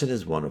lesson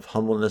is one of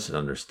humbleness and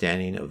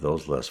understanding of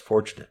those less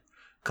fortunate,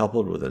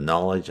 coupled with a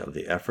knowledge of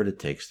the effort it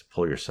takes to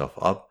pull yourself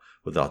up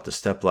without the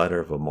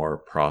stepladder of a more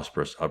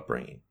prosperous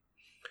upbringing.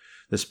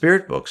 The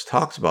Spirit Books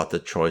talks about the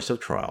choice of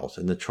trials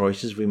and the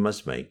choices we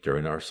must make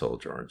during our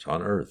sojourns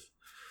on earth.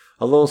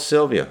 Hello,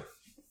 Sylvia.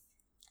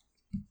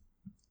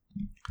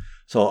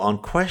 So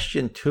on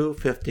question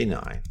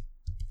 259,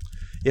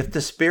 if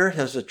the Spirit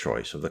has a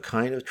choice of the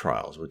kind of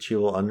trials which he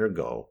will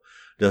undergo,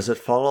 does it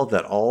follow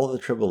that all the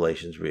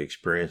tribulations we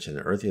experience in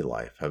earthly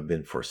life have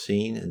been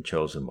foreseen and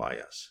chosen by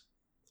us?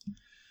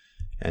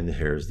 And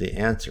here's the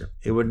answer.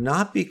 It would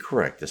not be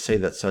correct to say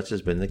that such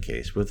has been the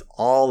case with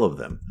all of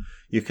them.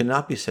 You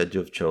cannot be said to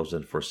have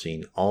chosen and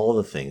foreseen all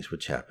the things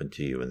which happen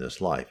to you in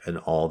this life and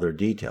all their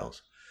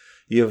details.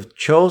 You have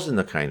chosen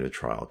the kind of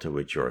trial to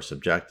which you are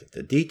subjected.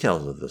 The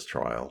details of this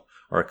trial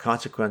are a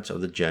consequence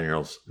of the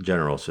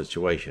general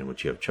situation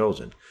which you have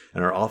chosen,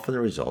 and are often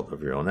the result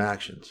of your own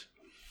actions.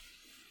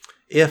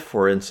 If,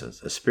 for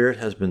instance, a spirit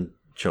has been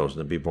chosen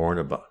to be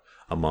born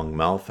among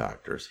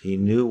malefactors, he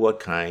knew what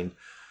kind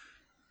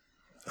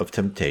of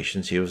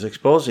temptations he was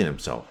exposing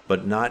himself,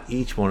 but not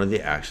each one of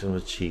the actions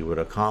which he would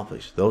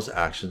accomplish. Those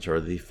actions are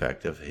the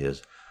effect of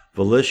his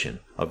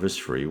volition, of his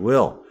free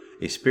will.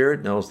 A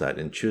spirit knows that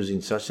in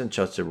choosing such and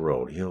such a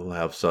road, he will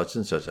have such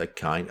and such a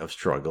kind of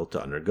struggle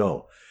to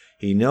undergo.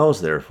 He knows,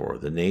 therefore,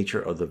 the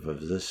nature of the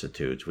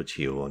vicissitudes which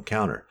he will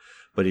encounter,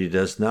 but he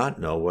does not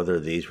know whether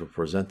these will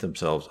present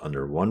themselves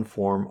under one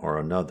form or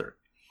another.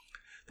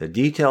 The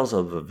details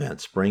of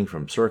events spring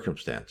from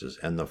circumstances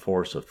and the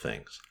force of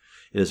things.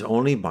 It is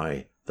only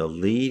by the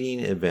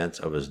leading events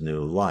of his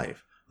new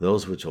life,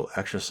 those which will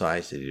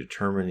exercise the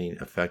determining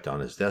effect on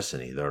his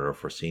destiny, that are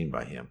foreseen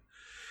by him.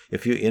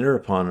 If you enter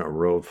upon a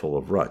road full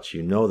of ruts,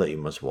 you know that you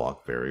must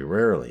walk very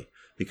rarely,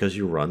 because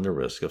you run the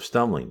risk of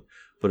stumbling.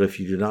 But if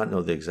you do not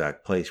know the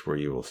exact place where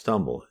you will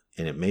stumble,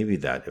 and it may be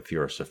that if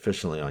you are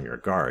sufficiently on your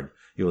guard,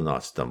 you will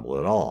not stumble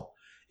at all.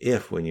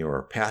 If, when you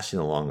are passing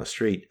along a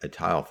street, a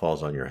tile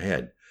falls on your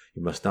head,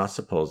 you must not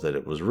suppose that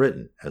it was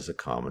written, as the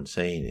common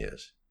saying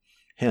is.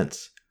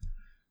 Hence,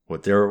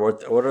 what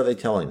are they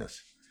telling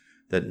us?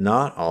 That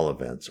not all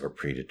events are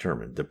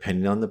predetermined,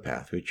 depending on the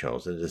path we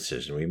chose and the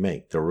decision we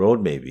make. The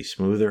road may be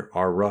smoother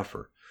or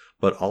rougher.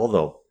 But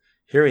although,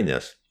 hearing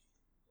this,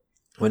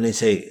 when they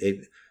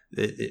say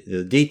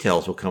the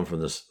details will come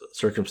from the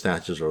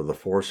circumstances or the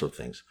force of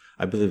things,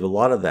 I believe a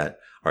lot of that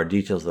are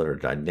details that are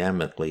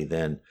dynamically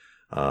then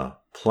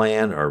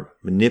planned or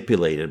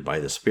manipulated by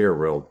the spirit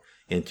world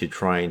into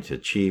trying to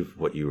achieve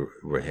what you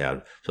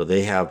had. So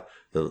they have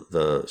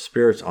the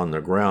spirits on the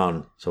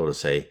ground, so to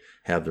say,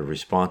 have the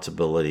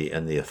responsibility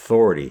and the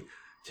authority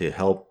to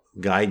help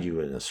guide you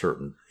in a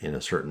certain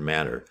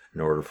manner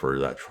in order for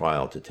that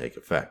trial to take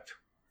effect.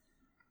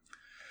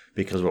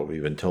 Because what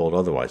we've been told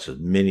otherwise is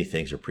many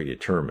things are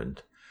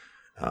predetermined,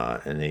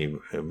 and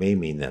it may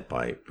mean that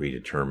by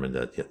predetermined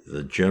that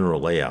the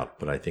general layout,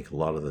 but I think a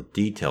lot of the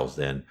details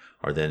then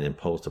are then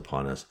imposed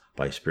upon us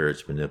by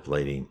spirits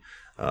manipulating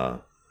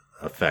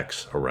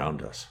effects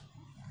around us.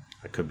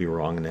 I could be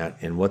wrong in that.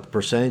 And what the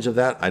percentage of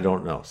that, I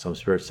don't know. Some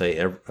spirits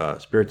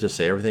just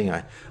say everything.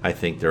 I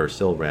think there are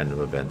still random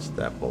events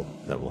that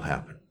will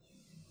happen.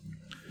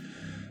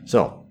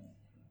 So,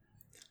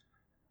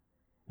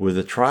 with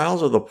the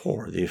trials of the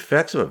poor, the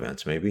effects of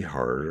events may be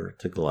harder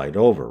to glide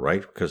over,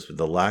 right? Because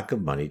the lack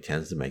of money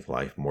tends to make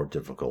life more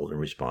difficult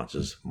and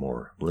responses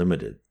more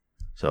limited.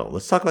 So,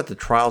 let's talk about the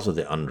trials of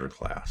the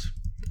underclass.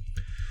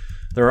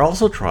 There are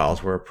also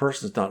trials where a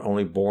person is not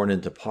only born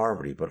into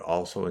poverty, but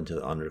also into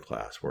the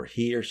underclass, where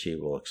he or she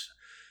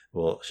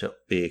will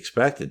be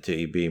expected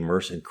to be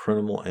immersed in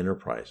criminal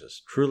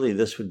enterprises. Truly,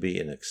 this would be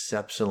an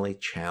exceptionally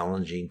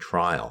challenging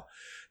trial,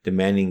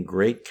 demanding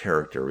great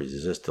character to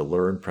resist the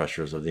lure and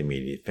pressures of the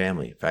immediate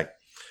family. In fact,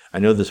 I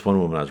know this one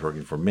woman I was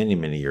working for many,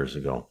 many years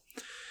ago,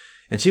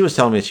 and she was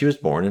telling me that she was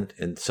born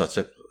in such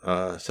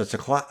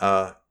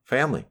a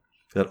family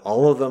that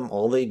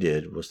all they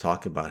did was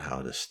talk about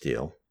how to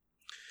steal,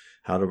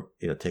 how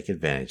to take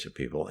advantage of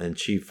people. And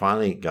she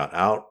finally got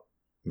out,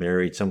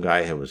 married some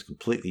guy who was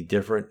completely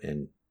different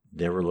and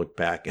never looked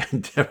back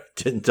and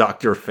didn't talk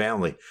to her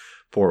family.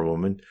 Poor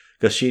woman,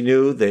 because she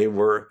knew they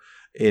were,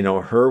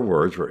 her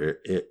words were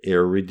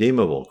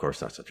irredeemable. Of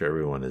course, not such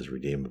everyone is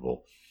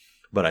redeemable.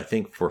 But I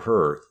think for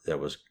her, that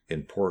was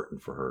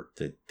important for her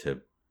to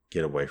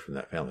get away from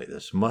that family.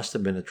 This must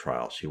have been a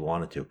trial she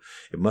wanted to.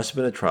 It must have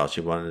been a trial she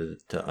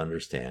wanted to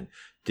understand.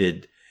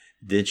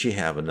 Did she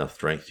have enough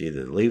strength to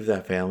either leave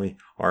that family,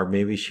 or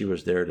maybe she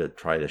was there to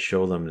try to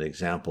show them an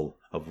example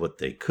of what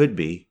they could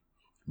be,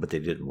 but they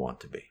didn't want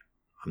to be?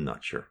 I'm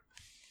not sure.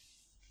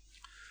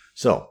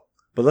 So,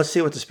 but let's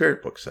see what the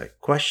spirit books say.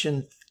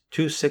 Question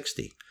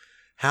 260.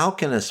 How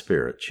can a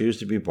spirit choose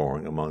to be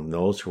born among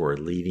those who are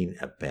leading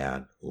a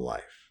bad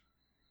life?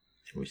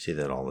 And we see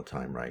that all the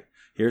time, right?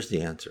 Here's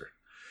the answer.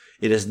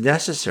 It is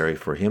necessary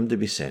for him to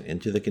be sent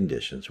into the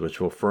conditions which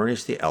will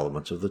furnish the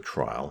elements of the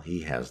trial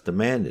he has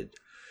demanded.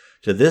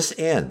 To this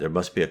end, there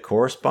must be a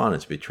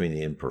correspondence between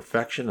the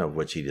imperfection of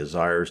which he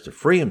desires to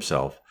free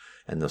himself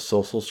and the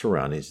social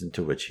surroundings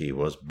into which he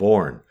was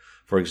born.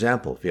 For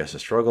example, if he has to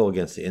struggle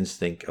against the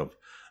instinct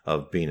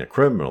of being a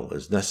criminal, it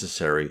is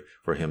necessary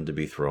for him to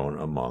be thrown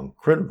among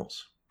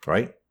criminals,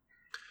 right?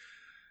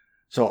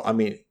 So,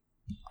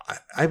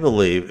 I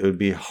believe it would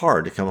be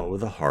hard to come up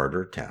with a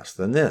harder task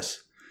than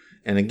this.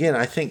 And again,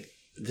 I think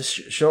this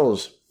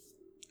shows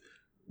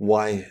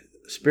why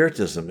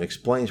Spiritism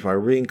explains why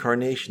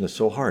reincarnation is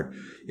so hard.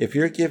 If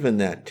you're given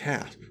that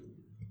task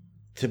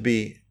to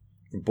be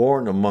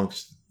born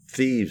amongst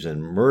thieves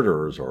and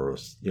murderers or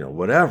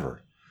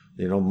whatever,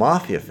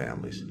 mafia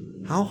families,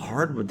 how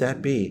hard would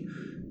that be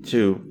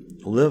to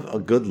live a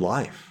good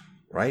life,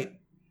 right?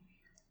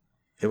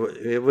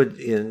 It would,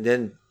 and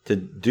then to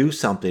do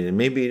something, and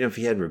maybe even if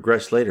he had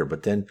regrets later,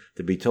 but then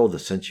to be told that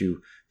since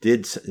you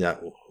did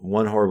that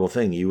one horrible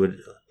thing, you would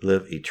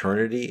live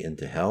eternity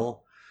into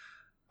hell.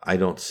 I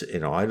don't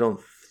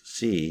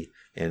see,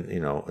 and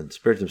and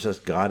Spiritism says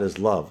God is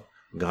love.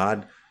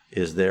 God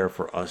is there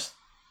for us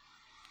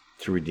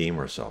to redeem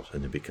ourselves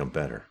and to become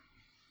better.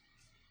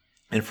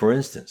 And for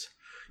instance,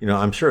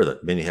 I'm sure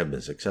that many have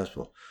been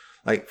successful.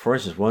 Like, for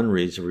instance, one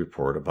reads a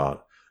report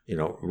about,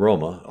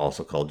 Roma,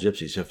 also called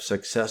gypsies, have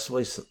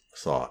successfully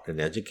sought an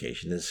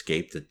education and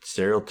escaped the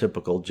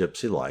stereotypical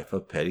gypsy life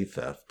of petty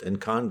theft and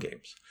con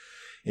games.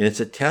 And it's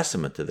a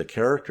testament to the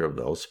character of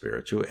those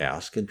spirits who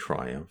ask and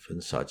triumph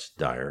in such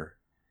dire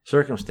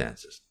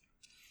circumstances.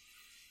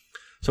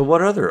 So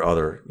what are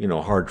other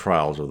hard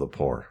trials of the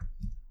poor?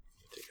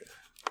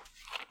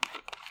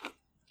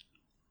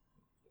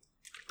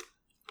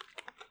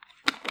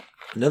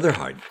 Another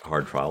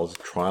hard trial is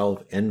the trial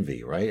of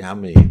envy, right? How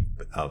many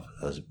of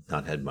us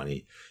not had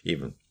money,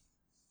 even,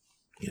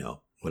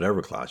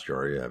 whatever class you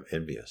are, you have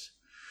envious.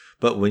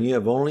 But when you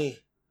have only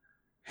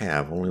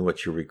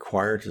what you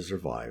require to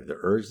survive, the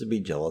urge to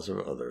be jealous of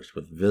others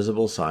with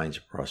visible signs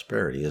of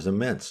prosperity is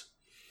immense.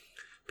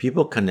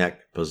 People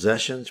connect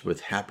possessions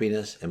with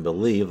happiness and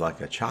believe,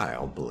 like a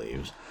child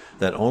believes,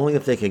 that only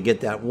if they could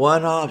get that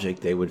one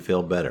object, they would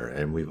feel better.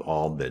 And we've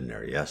all been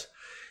there, yes.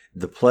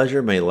 The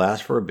pleasure may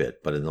last for a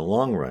bit, but in the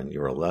long run,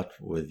 you are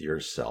left with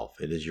yourself.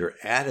 It is your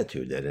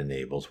attitude that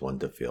enables one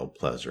to feel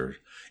pleasure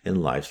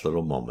in life's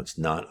little moments,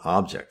 not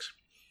objects.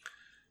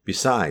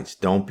 Besides,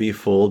 don't be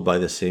fooled by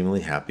the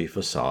seemingly happy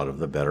facade of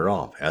the better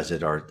off, as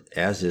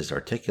is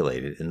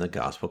articulated in the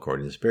Gospel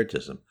according to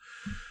Spiritism.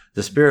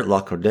 The spirit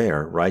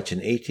Lacordaire writes in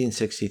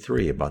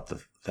 1863 about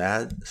the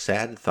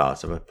sad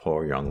thoughts of a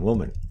poor young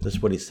woman. This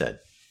is what he said.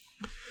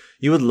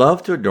 You would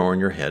love to adorn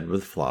your head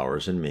with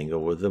flowers and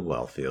mingle with the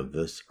wealthy of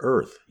this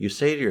earth. You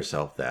say to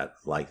yourself that,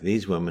 like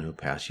these women who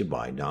pass you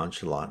by,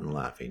 nonchalant and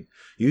laughing,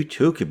 you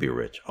too could be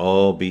rich.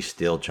 Oh, be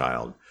still,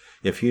 child.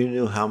 If you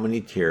knew how many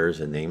tears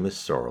and nameless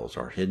sorrows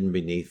are hidden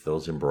beneath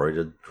those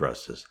embroidered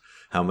dresses,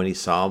 how many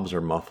sobs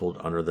are muffled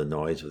under the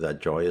noise of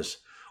that joyous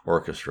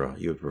orchestra,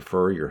 you would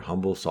prefer your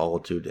humble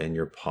solitude and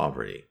your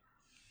poverty.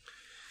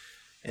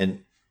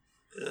 And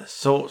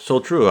so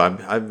true.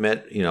 I've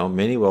met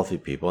many wealthy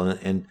people,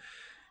 and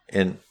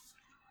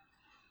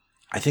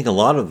I think a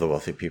lot of the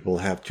wealthy people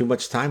have too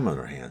much time on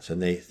their hands,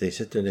 and they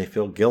sit there and they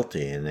feel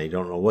guilty and they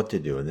don't know what to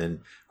do. And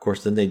then, of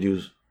course, they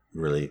do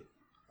really,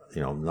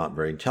 not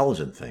very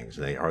intelligent things.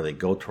 They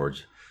go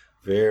towards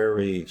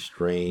very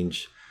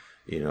strange,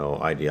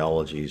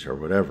 ideologies or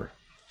whatever.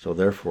 So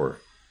therefore,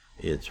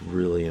 it's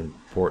really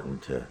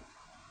important to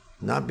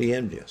not be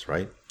envious,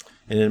 right?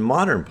 And in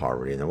modern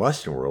poverty in the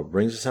Western world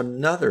brings us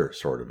another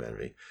sort of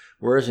envy.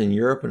 Whereas in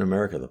Europe and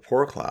America, the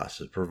poor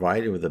class is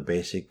provided with the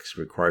basics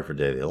required for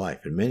daily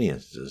life. In many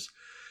instances,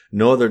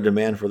 no other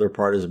demand for their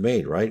part is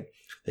made, right?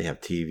 They have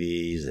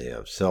TVs, they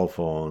have cell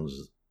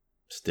phones,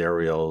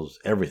 stereos,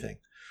 everything.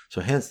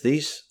 So hence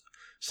these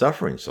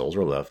suffering souls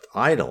are left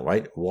idle,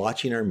 right?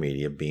 Watching our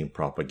media beam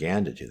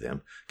propaganda to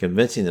them,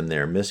 convincing them they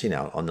are missing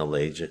out on the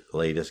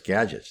latest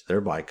gadgets,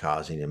 thereby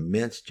causing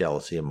immense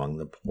jealousy among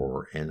the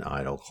poor and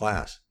idle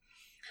class.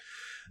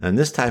 And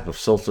this type of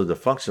social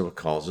dysfunction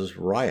causes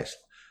riots.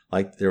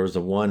 Like there was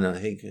one, I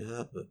think,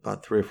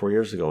 about 3 or 4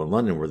 years ago in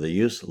London where the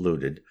youth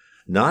looted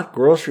not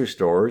grocery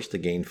stores to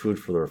gain food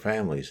for their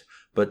families,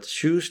 but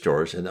shoe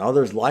stores and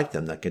others like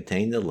them that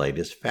contained the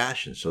latest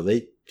fashion, so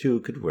they too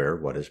could wear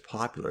what is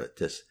popular. It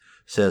just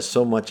says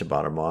so much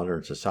about our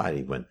modern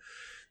society when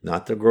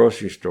not the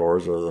grocery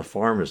stores or the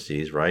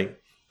pharmacies, right,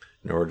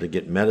 in order to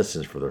get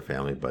medicines for their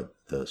family, but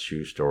the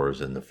shoe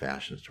stores and the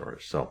fashion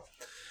stores. So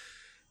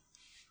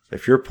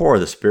if you're poor,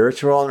 the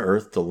spirits are on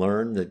earth to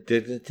learn the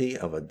dignity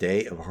of a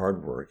day of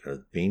hard work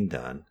being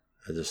done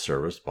as a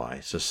service by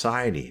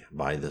society,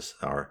 by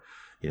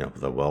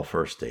the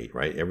welfare state,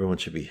 right? Everyone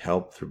should be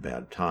helped through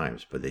bad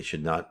times, but they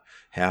should not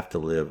have to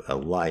live a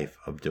life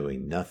of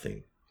doing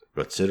nothing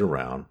but sit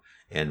around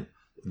and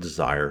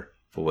desire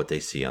for what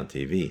they see on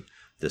TV.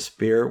 The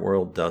spirit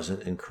world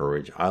doesn't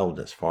encourage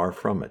idleness, far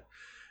from it.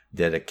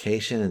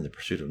 Dedication and the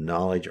pursuit of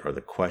knowledge are the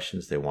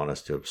questions they want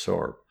us to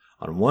absorb.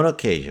 On one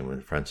occasion,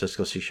 when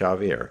Francisco C.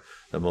 Xavier,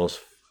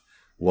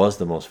 was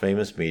the most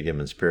famous medium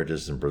and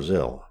spiritist in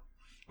Brazil,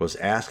 was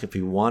asked if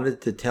he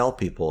wanted to tell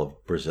people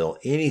of Brazil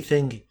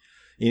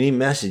any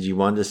message he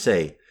wanted to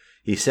say,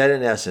 he said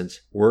in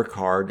essence, work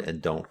hard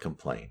and don't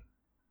complain.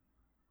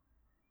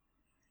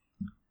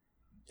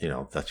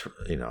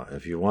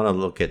 If you want to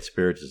look at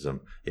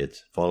Spiritism,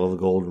 it's follow the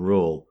golden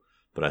rule.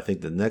 But I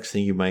think the next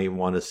thing you might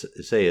want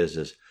to say is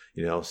this,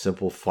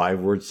 simple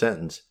 5-word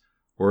sentence.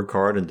 Work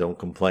hard and don't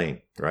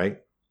complain, right?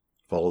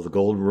 Follow the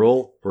golden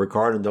rule. Work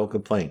hard and don't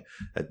complain.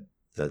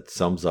 That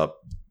sums up.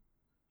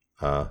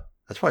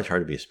 That's why it's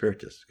hard to be a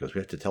spiritist, because we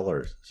have to tell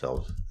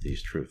ourselves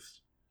these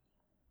truths.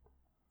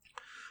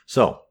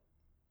 So,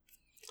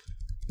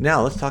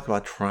 now let's talk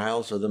about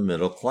trials of the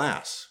middle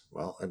class.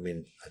 Well, I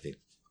think,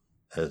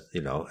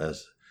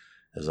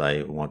 as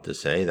I want to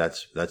say,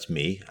 that's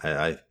me.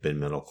 I've been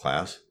middle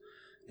class.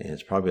 And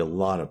it's probably a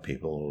lot of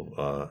people,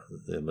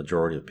 the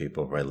majority of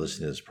people who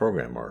listen to this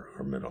program are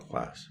middle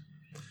class.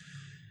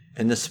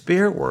 And the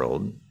spirit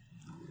world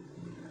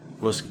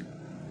was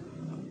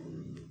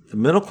the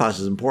middle class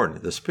is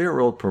important. The spirit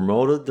world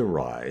promoted the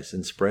rise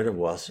and spread of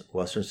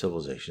Western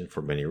civilization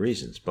for many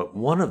reasons, but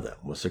one of them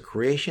was the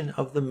creation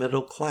of the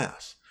middle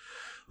class.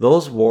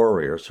 Those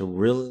warriors who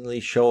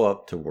willingly show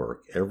up to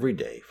work every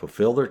day,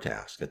 fulfill their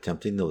task,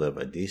 attempting to live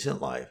a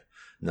decent life,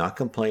 not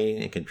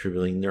complaining and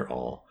contributing their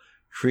all,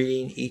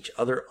 treating each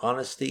other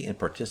honesty and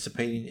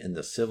participating in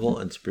the civil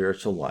and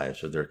spiritual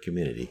lives of their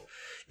community,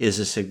 is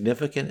a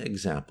significant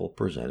example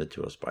presented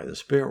to us by the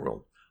spirit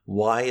world.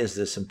 Why is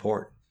this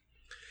important?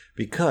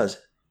 Because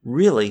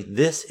really,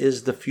 this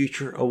is the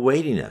future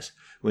awaiting us.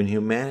 When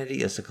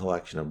humanity is a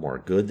collection of more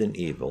good than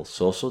evil,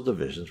 social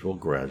divisions will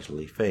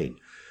gradually fade.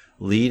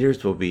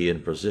 Leaders will be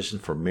in position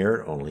for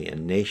merit only,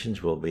 and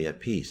nations will be at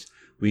peace.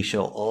 We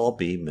shall all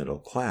be middle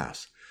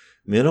class.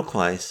 Middle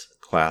class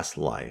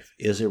life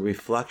is a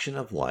reflection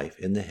of life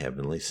in the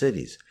heavenly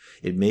cities.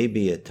 It may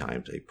be at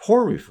times a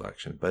poor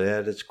reflection, but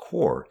at its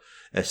core,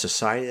 a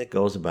society that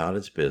goes about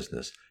its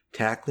business,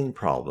 tackling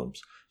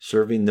problems,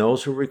 serving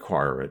those who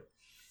require it,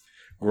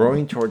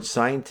 growing towards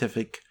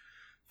scientific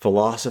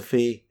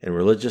philosophy and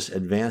religious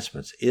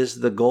advancements is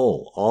the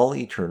goal. All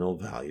eternal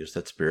values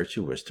that spirits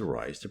who wish to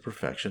rise to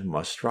perfection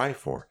must strive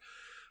for.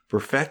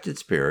 Perfected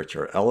spirits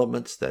are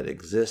elements that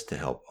exist to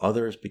help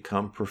others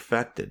become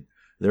perfected.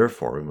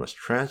 Therefore, we must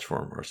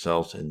transform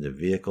ourselves into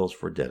vehicles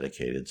for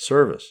dedicated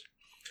service.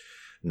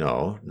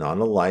 No, not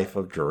a life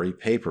of dreary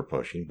paper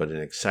pushing, but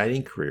an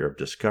exciting career of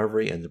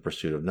discovery and the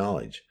pursuit of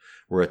knowledge,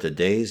 where at the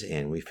day's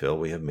end we feel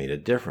we have made a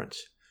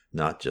difference.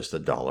 Not just a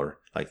dollar,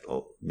 like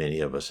many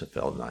of us have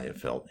felt and I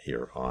have felt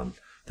here on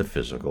the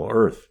physical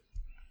earth.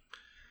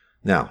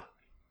 Now,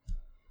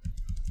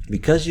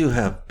 because you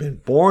have been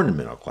born in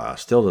middle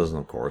class, still doesn't,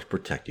 of course,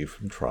 protect you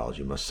from trials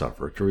you must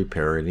suffer to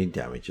repair any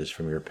damages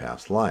from your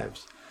past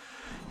lives.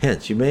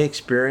 Hence, you may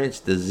experience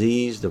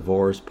disease,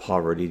 divorce,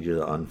 poverty due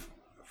to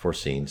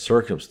unforeseen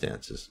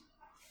circumstances.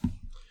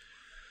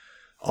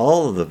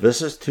 All of the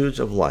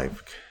vicissitudes of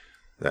life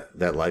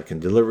that life can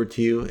deliver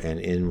to you, and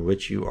in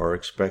which you are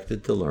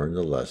expected to learn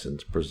the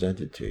lessons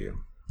presented to you.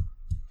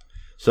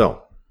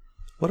 So,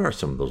 what are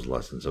some of those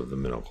lessons of the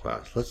middle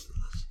class? Let's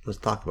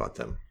talk about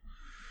them.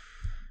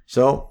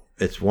 So,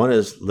 one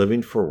is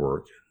living for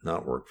work,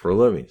 not work for a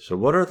living. So,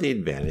 what are the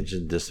advantages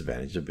and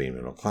disadvantages of being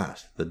middle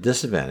class? The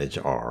disadvantages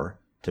are,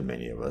 to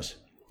many of us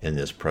in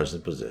this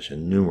present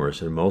position,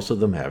 numerous, and most of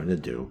them having to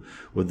do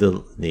with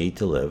the need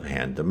to live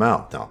hand to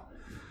mouth.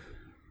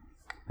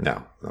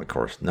 Now, of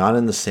course, not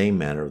in the same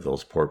manner of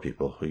those poor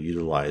people who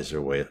utilize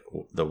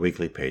the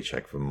weekly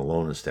paycheck from a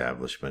loan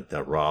establishment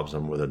that robs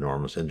them with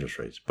enormous interest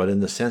rates, but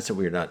in the sense that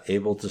we are not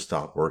able to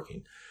stop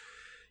working.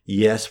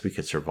 Yes, we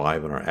could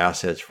survive on our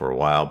assets for a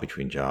while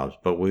between jobs,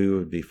 but we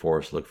would be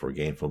forced to look for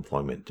gainful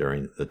employment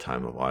during the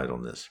time of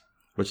idleness,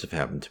 which have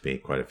happened to me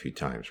quite a few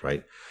times,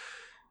 right?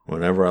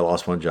 Whenever I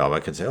lost one job,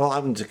 I could say,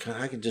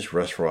 I can just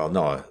rest for a while.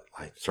 No,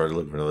 I started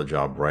looking for another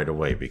job right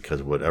away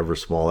because whatever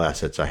small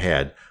assets I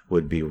had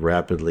would be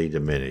rapidly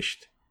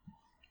diminished.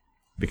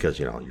 Because,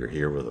 you're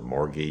here with a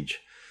mortgage.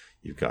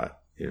 You've got,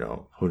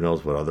 who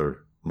knows what other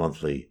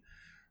monthly,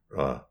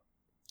 bills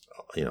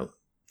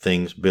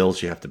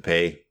you have to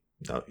pay.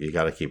 No, you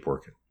got to keep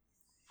working.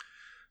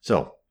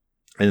 So,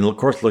 and of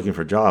course, looking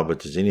for a job,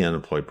 which as any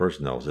unemployed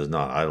person knows, is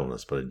not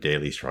idleness, but a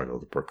daily struggle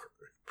to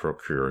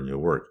procure new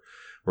work,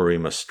 where we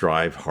must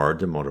strive hard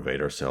to motivate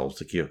ourselves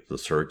to keep the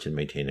search and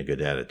maintain a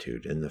good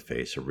attitude in the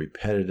face of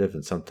repetitive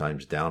and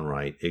sometimes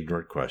downright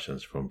ignorant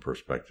questions from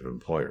prospective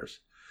employers.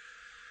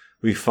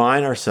 We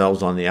find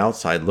ourselves on the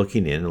outside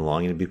looking in and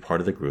longing to be part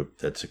of the group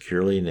that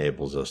securely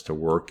enables us to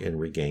work and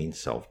regain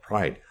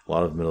self-pride. A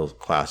lot of middle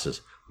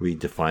classes, we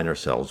define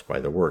ourselves by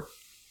the work.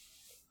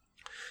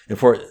 And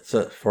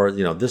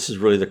this is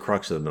really the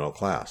crux of the middle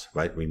class,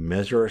 right? We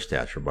measure our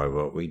stature by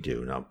what we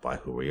do, not by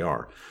who we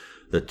are.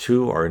 The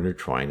two are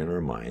intertwined in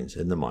our minds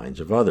and the minds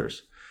of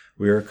others.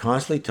 We are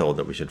constantly told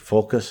that we should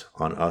focus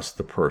on us,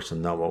 the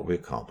person, not what we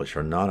accomplish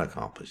or not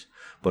accomplish,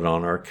 but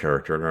on our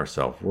character and our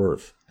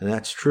self-worth. And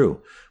that's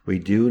true. We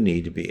do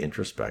need to be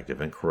introspective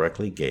and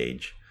correctly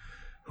gauge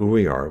who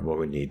we are and what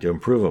we need to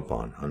improve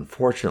upon.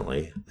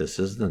 Unfortunately, this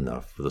isn't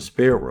enough for the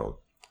spirit world.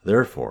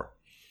 Therefore,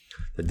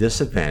 the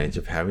disadvantage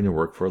of having to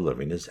work for a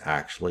living is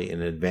actually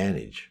an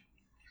advantage.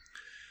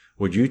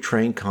 Would you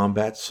train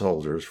combat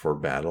soldiers for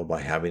battle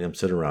by having them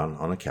sit around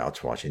on a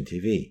couch watching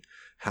TV?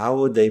 How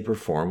would they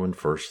perform when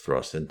first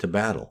thrust into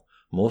battle?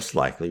 Most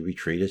likely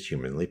retreat as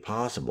humanly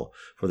possible,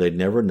 for they'd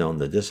never known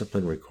the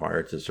discipline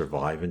required to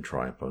survive and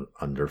triumph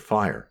under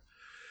fire.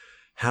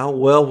 How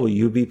well will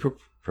you be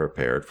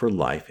prepared for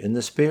life in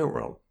the spirit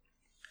world?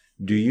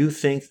 Do you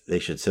think they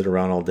should sit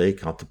around all day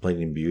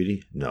contemplating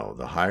beauty? No,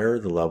 the higher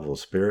the level of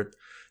spirit,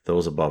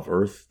 those above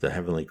earth, the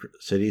heavenly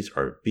cities,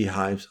 are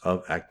beehives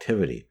of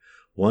activity.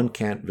 One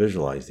can't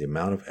visualize the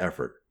amount of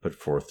effort put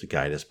forth to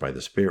guide us by the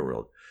spirit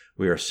world.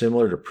 We are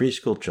similar to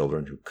preschool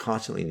children who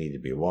constantly need to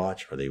be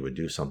watched, or they would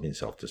do something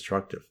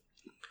self-destructive.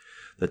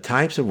 The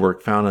types of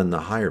work found in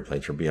the higher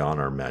planes are beyond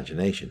our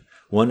imagination.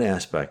 One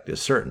aspect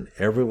is certain: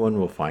 everyone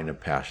will find a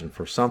passion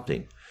for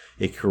something.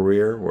 A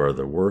career where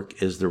the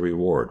work is the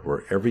reward,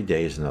 where every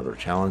day is another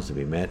challenge to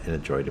be met and a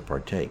joy to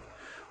partake.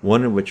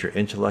 One in which your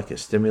intellect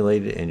is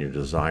stimulated and your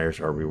desires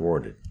are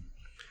rewarded.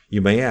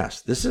 You may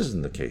ask, this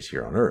isn't the case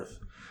here on earth.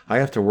 I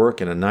have to work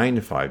in a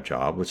 9-to-5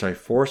 job, which I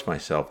force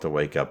myself to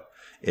wake up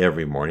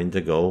every morning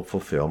to go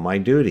fulfill my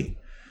duty.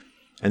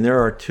 And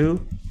there are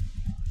two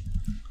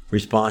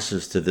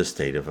responses to this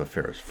state of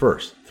affairs.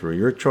 First, through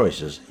your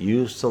choices,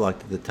 you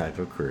selected the type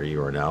of career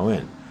you are now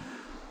in.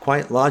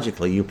 Quite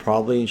logically, you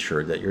probably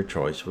ensured that your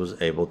choice was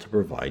able to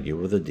provide you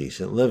with a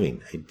decent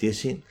living. A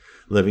decent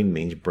living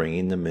means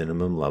bringing the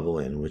minimum level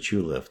in which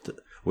you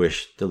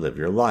wish to live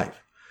your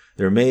life.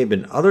 There may have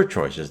been other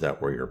choices that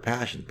were your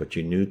passion, but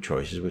you knew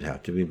choices would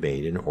have to be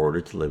made in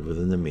order to live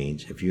within the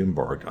means if you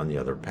embarked on the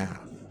other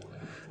path.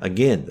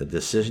 Again, the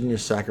decision to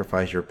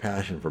sacrifice your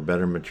passion for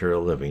better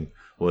material living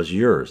was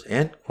yours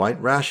and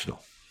quite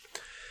rational.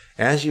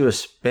 As you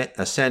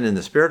ascend in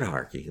the spirit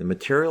hierarchy, the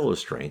material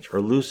restraints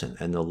are loosened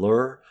and the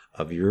lure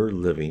of your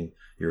living,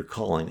 your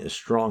calling, is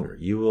stronger.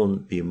 You will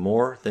be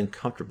more than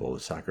comfortable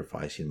with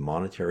sacrificing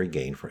monetary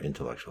gain for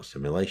intellectual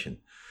stimulation.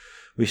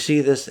 We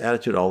see this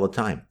attitude all the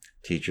time.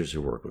 Teachers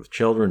who work with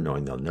children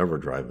knowing they'll never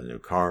drive a new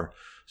car,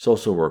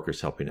 social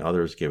workers helping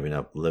others, giving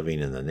up living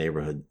in the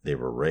neighborhood they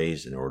were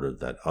raised in order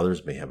that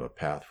others may have a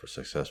path for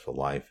successful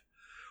life,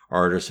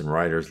 artists and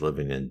writers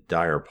living in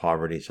dire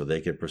poverty so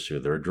they can pursue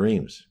their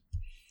dreams.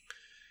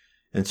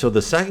 And so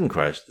the second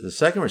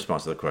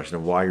response to the question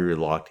of why you're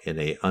locked in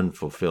an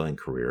unfulfilling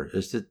career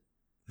is to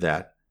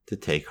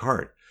take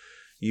heart.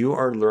 You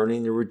are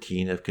learning the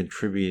routine of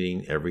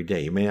contributing every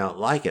day. You may not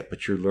like it,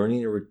 but you're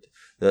learning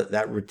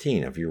that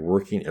routine of you're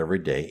working every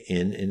day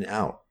in and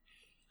out.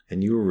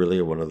 And you really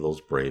are one of those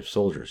brave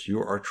soldiers.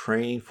 You are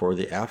training for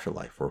the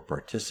afterlife, where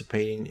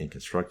participating in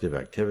constructive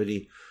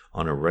activity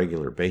on a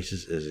regular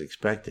basis is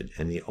expected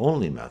and the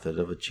only method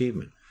of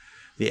achievement.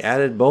 The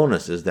added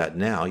bonus is that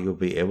now you'll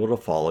be able to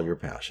follow your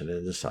passion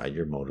and decide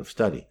your mode of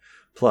study.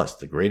 Plus,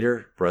 the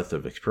greater breadth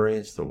of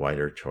experience, the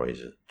wider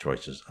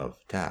choices of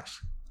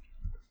tasks.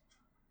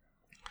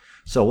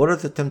 So what are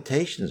the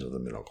temptations of the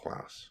middle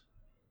class?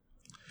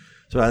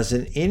 So as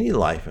in any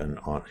life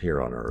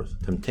here on earth,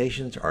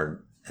 temptations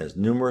are as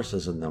numerous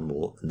as the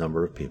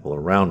number of people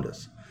around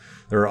us.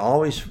 There are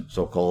always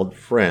so-called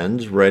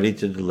friends ready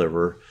to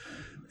deliver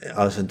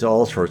us into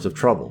all sorts of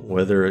trouble,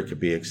 whether it could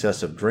be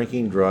excessive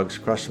drinking, drugs,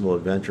 questionable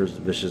adventures,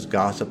 vicious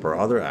gossip, or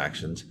other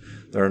actions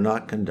that are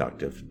not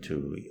conducive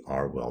to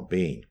our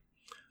well-being.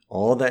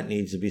 All that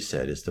needs to be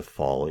said is to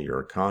follow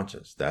your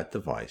conscience, that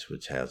device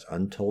which has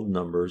untold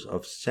numbers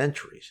of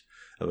centuries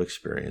of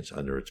experience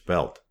under its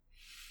belt.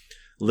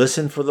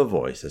 Listen for the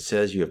voice that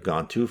says you have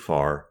gone too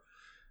far,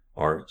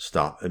 or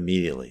stop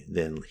immediately.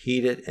 Then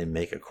heed it and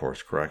make a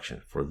course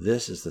correction, for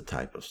this is the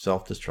type of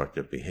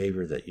self-destructive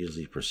behavior that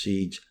usually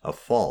precedes a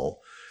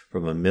fall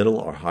from a middle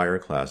or higher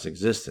class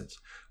existence,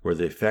 where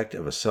the effect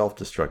of a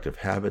self-destructive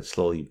habit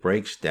slowly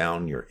breaks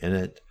down your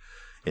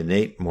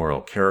innate moral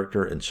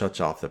character and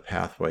shuts off the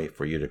pathway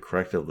for you to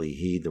correctively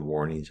heed the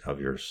warnings of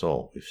your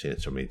soul. We've seen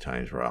it so many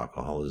times where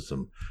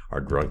alcoholism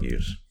or drug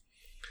use.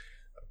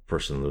 A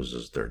person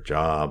loses their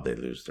job, they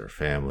lose their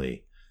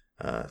family.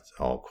 It's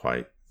all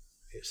quite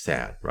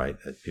sad, right?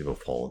 That people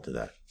fall into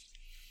that.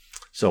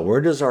 So where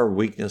does our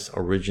weakness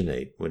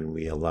originate when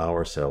we allow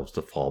ourselves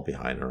to fall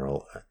behind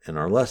in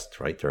our lusts,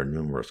 right? There are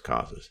numerous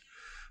causes.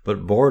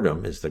 But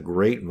boredom is the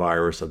great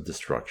virus of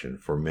destruction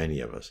for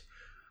many of us.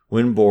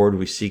 When bored,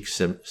 we seek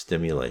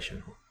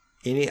stimulation,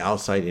 any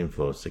outside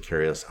influence to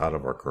carry us out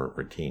of our current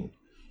routine.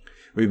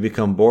 We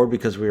become bored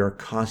because we are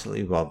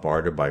constantly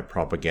bombarded by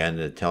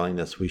propaganda telling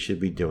us we should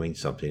be doing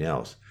something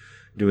else,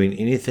 doing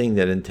anything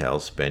that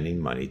entails spending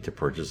money to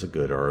purchase a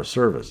good or a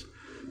service.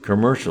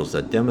 Commercials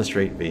that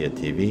demonstrate via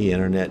TV,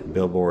 internet,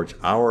 billboards,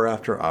 hour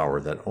after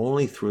hour, that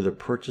only through the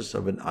purchase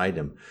of an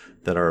item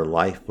that our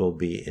life will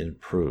be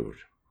improved.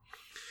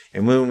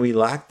 And when we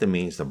lack the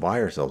means to buy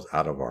ourselves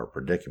out of our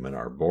predicament,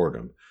 our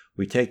boredom,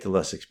 we take the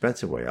less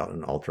expensive way out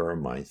and alter our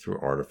minds through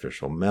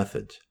artificial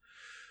methods.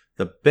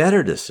 The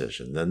better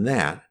decision than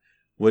that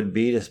would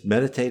be to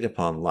meditate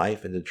upon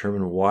life and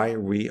determine why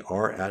we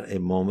are at a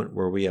moment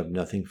where we have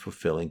nothing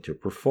fulfilling to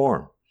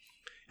perform.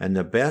 And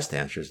the best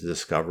answer is to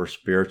discover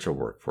spiritual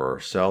work for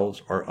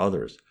ourselves or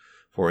others.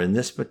 For in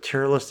this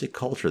materialistic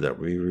culture that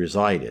we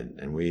reside in,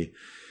 and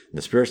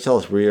the spirits tell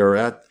us we are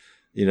at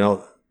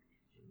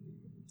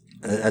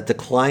the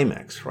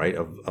climax, right,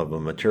 of a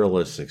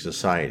materialistic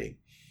society.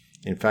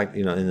 In fact,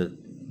 in the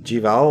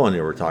Jiva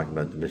they were talking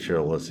about the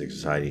materialistic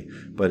society,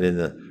 but in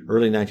the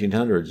early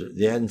 1900s,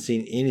 they hadn't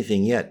seen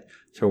anything yet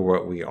to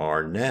what we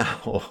are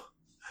now.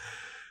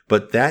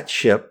 But that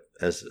ship,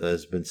 as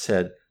has been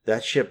said,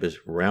 that ship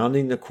is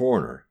rounding the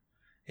corner,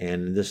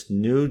 and this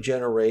new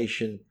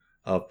generation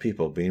of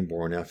people being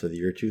born after the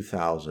year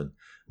 2000,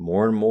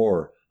 more and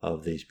more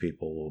of these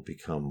people will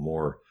become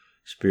more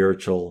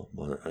spiritual,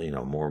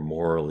 more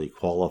morally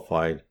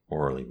qualified,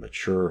 morally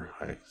mature,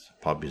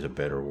 probably is a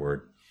better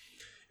word.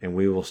 And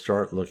we will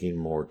start looking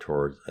more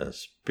towards a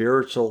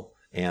spiritual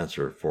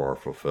answer for our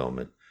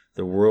fulfillment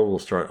the world will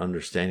start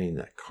understanding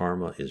that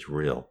karma is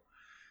real.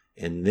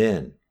 And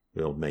then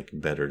we'll make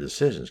better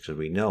decisions, because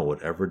we know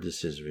whatever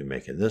decision we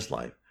make in this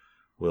life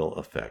will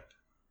affect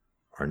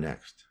our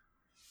next.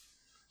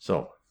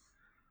 So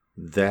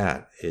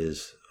that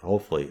is,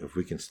 hopefully, if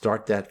we can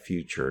start that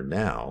future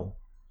now,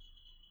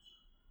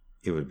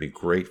 it would be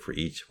great for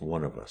each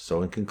one of us.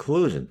 So in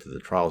conclusion to the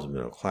trials of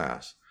middle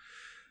class,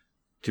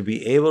 to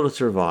be able to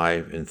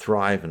survive and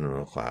thrive in a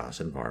middle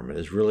class environment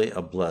is really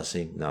a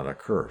blessing, not a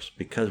curse,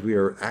 because we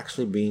are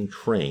actually being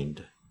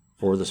trained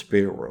for the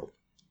spirit world,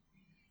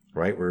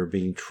 right? We're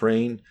being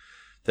trained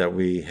that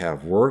we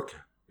have work,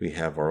 we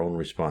have our own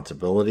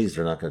responsibilities.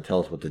 They're not going to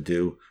tell us what to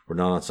do. We're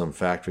not on some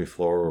factory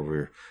floor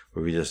where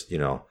we just,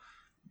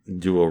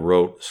 do a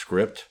rote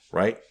script,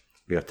 right?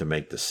 We have to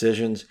make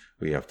decisions.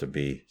 We have to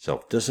be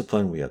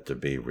self-disciplined. We have to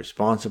be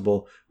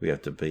responsible. We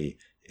have to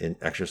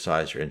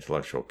exercise your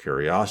intellectual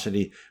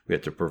curiosity. We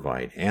have to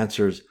provide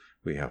answers.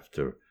 We have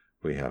to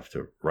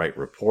write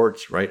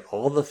reports, right?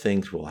 All the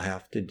things we'll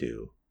have to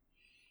do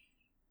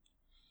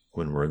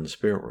when we're in the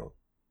spirit world.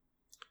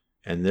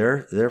 And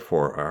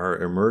therefore, our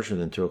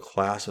immersion into a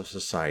class of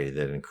society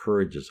that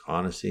encourages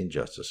honesty and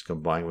justice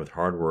combined with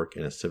hard work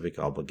and a civic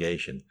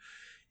obligation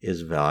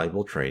is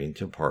valuable training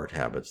to impart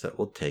habits that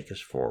will take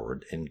us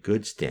forward in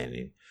good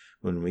standing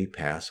when we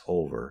pass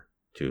over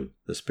to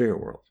the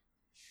spirit world.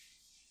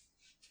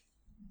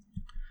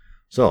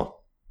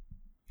 So,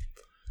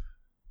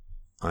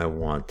 I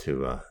want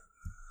to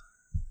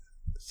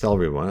tell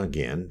everyone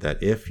again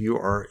that if you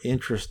are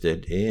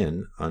interested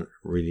in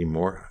reading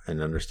more and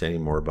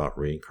understanding more about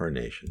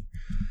reincarnation,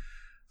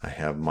 I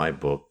have my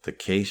book, The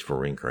Case for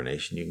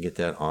Reincarnation. You can get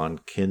that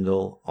on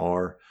Kindle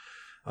or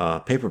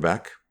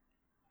paperback.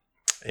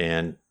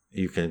 And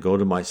you can go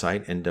to my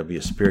site,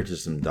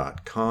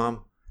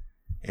 nwspiritism.com,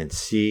 and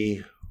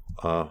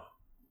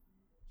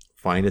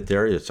find it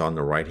there. It's on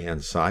the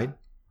right-hand side.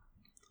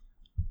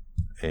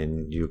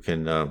 And you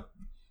can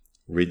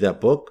read that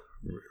book.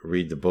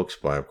 Read the books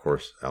by, of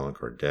course, Allan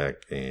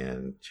Kardec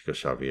and Chico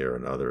Xavier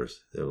and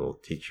others. It will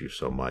teach you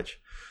so much.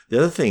 The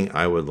other thing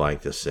I would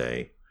like to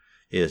say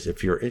is,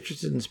 if you're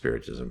interested in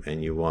Spiritism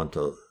and you want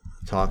to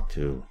talk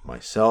to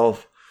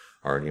myself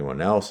or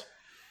anyone else,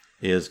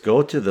 is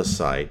go to the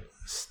site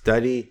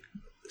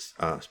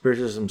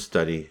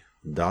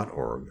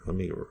spiritismstudy.org. Let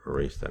me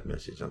erase that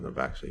message on the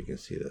back so you can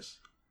see this.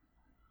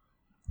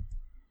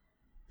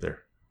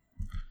 There.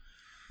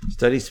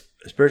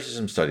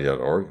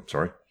 Spiritismstudy.org,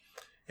 sorry.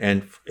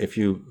 And if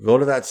you go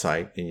to that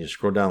site and you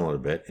scroll down a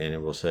little bit, and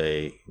it will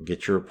say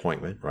get your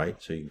appointment,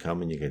 right? So you can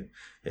come and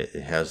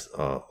it has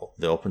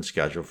the open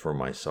schedule for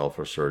myself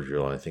or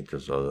Sergio, and I think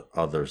there's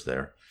others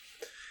there.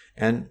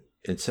 And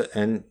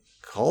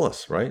call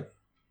us, right?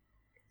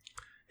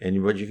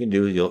 And what you can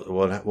do,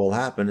 what will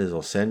happen is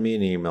they'll send me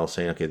an email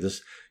saying, okay,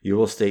 you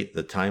will state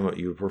the time that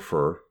you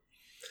prefer.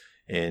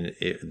 And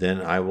then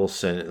I will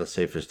send it, let's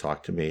say if it's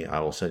talk to me, I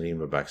will send an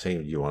email back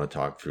saying, do you want to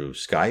talk through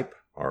Skype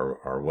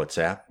or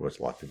WhatsApp? Which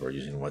a lot of people are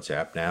using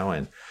WhatsApp now,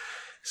 and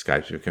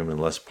Skype's becoming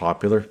less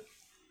popular.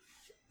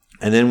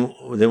 And then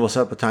we'll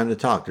set up a time to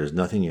talk. There's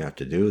nothing you have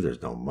to do.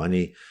 There's no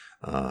money.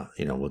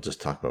 We'll just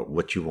talk about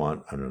what you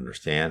want and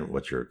understand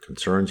what your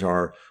concerns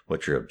are,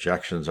 what your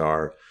objections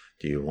are.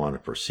 Do you want to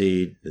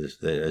proceed?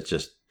 It's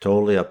just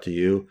totally up to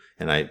you.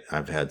 And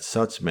I've had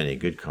such many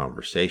good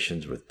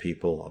conversations with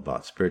people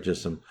about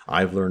Spiritism.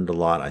 I've learned a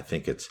lot. I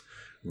think it's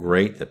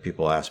great that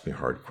people ask me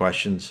hard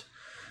questions.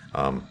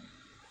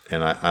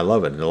 And I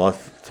love it. And a lot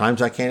of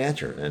times I can't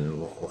answer.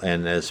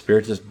 And as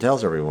Spiritism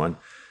tells everyone,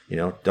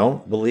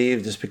 don't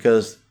believe just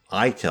because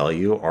I tell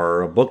you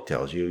or a book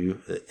tells you.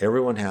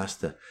 Everyone has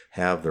to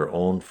have their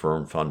own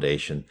firm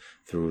foundation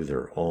through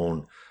their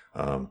own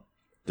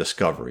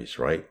discoveries,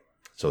 right?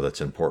 So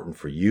that's important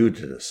for you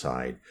to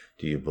decide.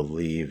 Do you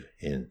believe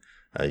in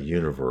a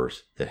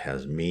universe that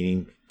has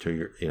meaning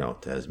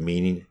that has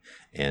meaning,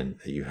 and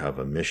that you have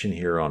a mission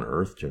here on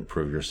earth to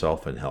improve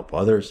yourself and help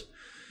others,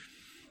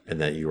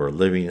 and that you are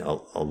living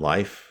a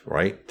life,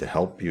 right, to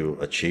help you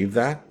achieve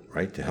that,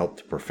 right, to help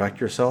to perfect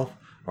yourself?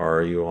 Or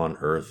are you on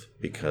earth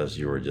because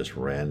you were just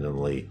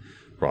randomly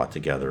brought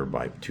together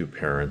by two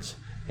parents,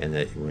 and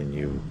that when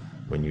you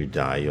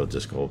die, you'll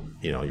just go,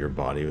 your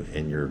body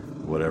and your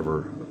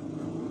whatever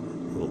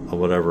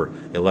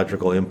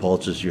electrical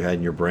impulses you had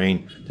in your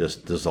brain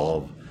just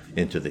dissolve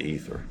into the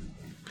ether?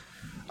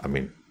 I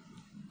mean,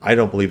 I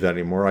don't believe that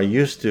anymore. I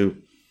used to.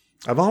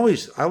 I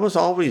was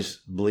always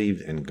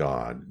believed in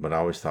God, but I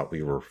always thought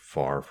we were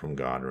far from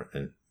God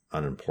and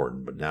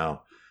unimportant. But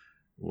now,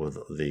 with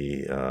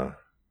the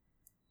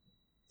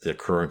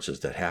occurrences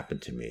that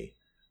happened to me,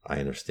 I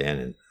understand,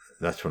 and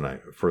that's when I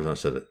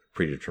said that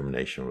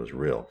predetermination was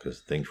real, because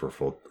things were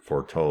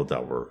foretold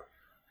that were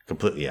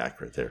completely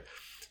accurate.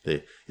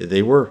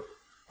 They were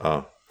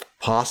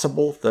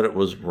possible that it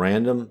was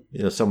random,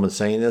 someone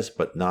saying this,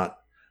 but not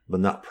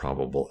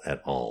probable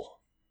at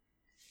all.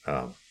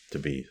 To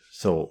be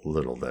so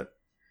little that,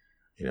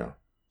 to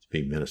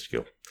be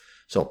minuscule.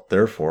 So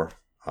therefore,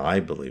 I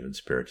believe in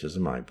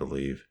Spiritism. I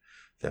believe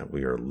that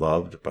we are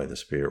loved by the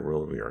spirit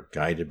world. We are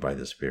guided by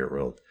the spirit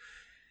world.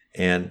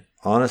 And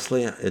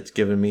honestly, it's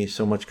given me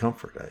so much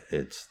comfort.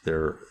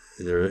 There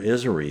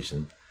is a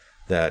reason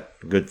that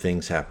good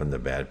things happen to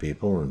bad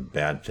people and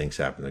bad things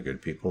happen to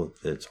good people.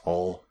 It's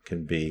all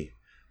can be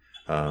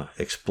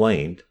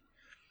explained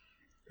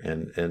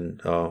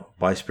and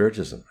by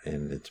Spiritism.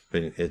 And it's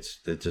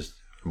just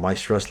my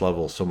stress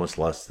level is so much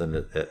less than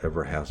it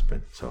ever has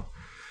been. So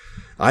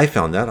I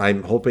found that.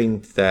 I'm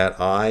hoping that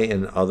I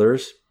and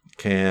others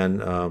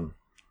can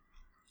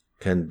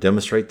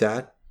demonstrate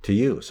that to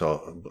you.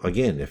 So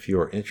again, if you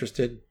are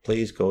interested,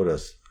 please go to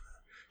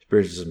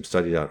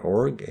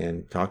spiritismstudy.org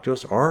and talk to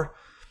us, or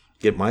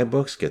get my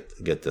books,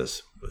 get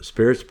this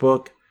Spirits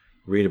book,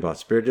 read about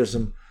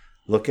Spiritism,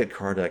 look at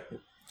Kardec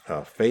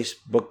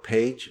Facebook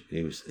page.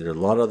 A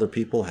lot of other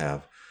people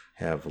have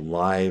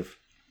live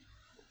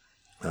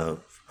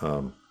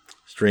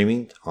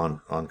streaming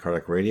on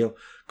Kardec Radio.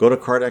 Go to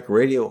Kardec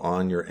Radio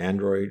on your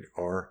Android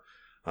or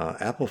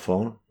Apple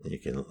phone. You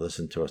can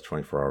listen to us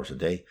 24 hours a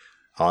day.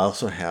 I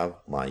also have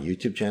my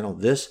YouTube channel.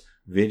 This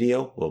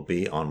video will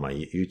be on my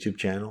YouTube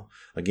channel.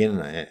 Again,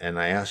 and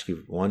I ask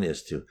you, one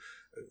is to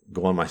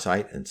go on my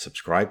site and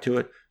subscribe to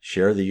it.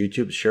 Share the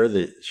YouTube. Share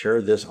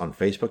this on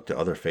Facebook to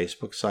other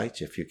Facebook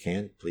sites if you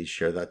can. Please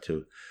share that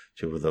to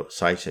the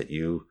sites that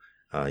you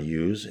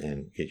use,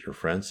 and get your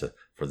friends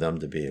for them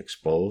to be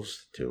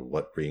exposed to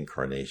what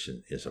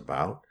reincarnation is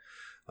about.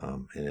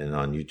 And then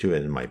on YouTube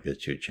and in my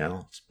BitChute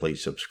channel,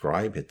 please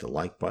subscribe, hit the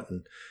like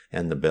button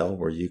and the bell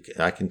where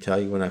I can tell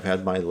you when I've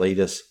had my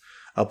latest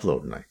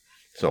upload night.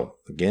 So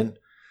again,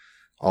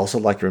 also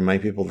like to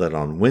remind people that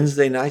on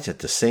Wednesday nights at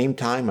the same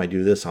time I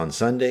do this on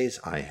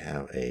Sundays, I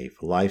have a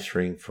live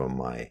stream from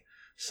my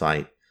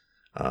site,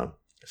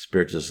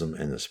 Spiritism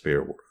and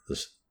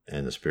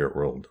the Spirit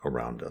World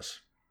Around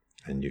Us.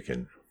 And you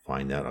can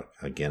find that,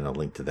 again, a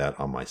link to that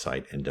on my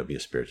site,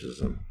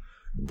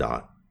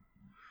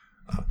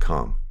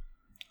 nwspiritism.com.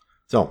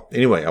 So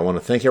anyway, I want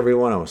to thank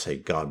everyone. I want to say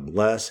God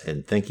bless,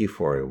 and thank you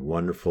for a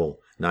wonderful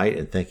night,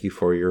 and thank you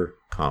for your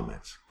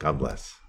comments. God bless.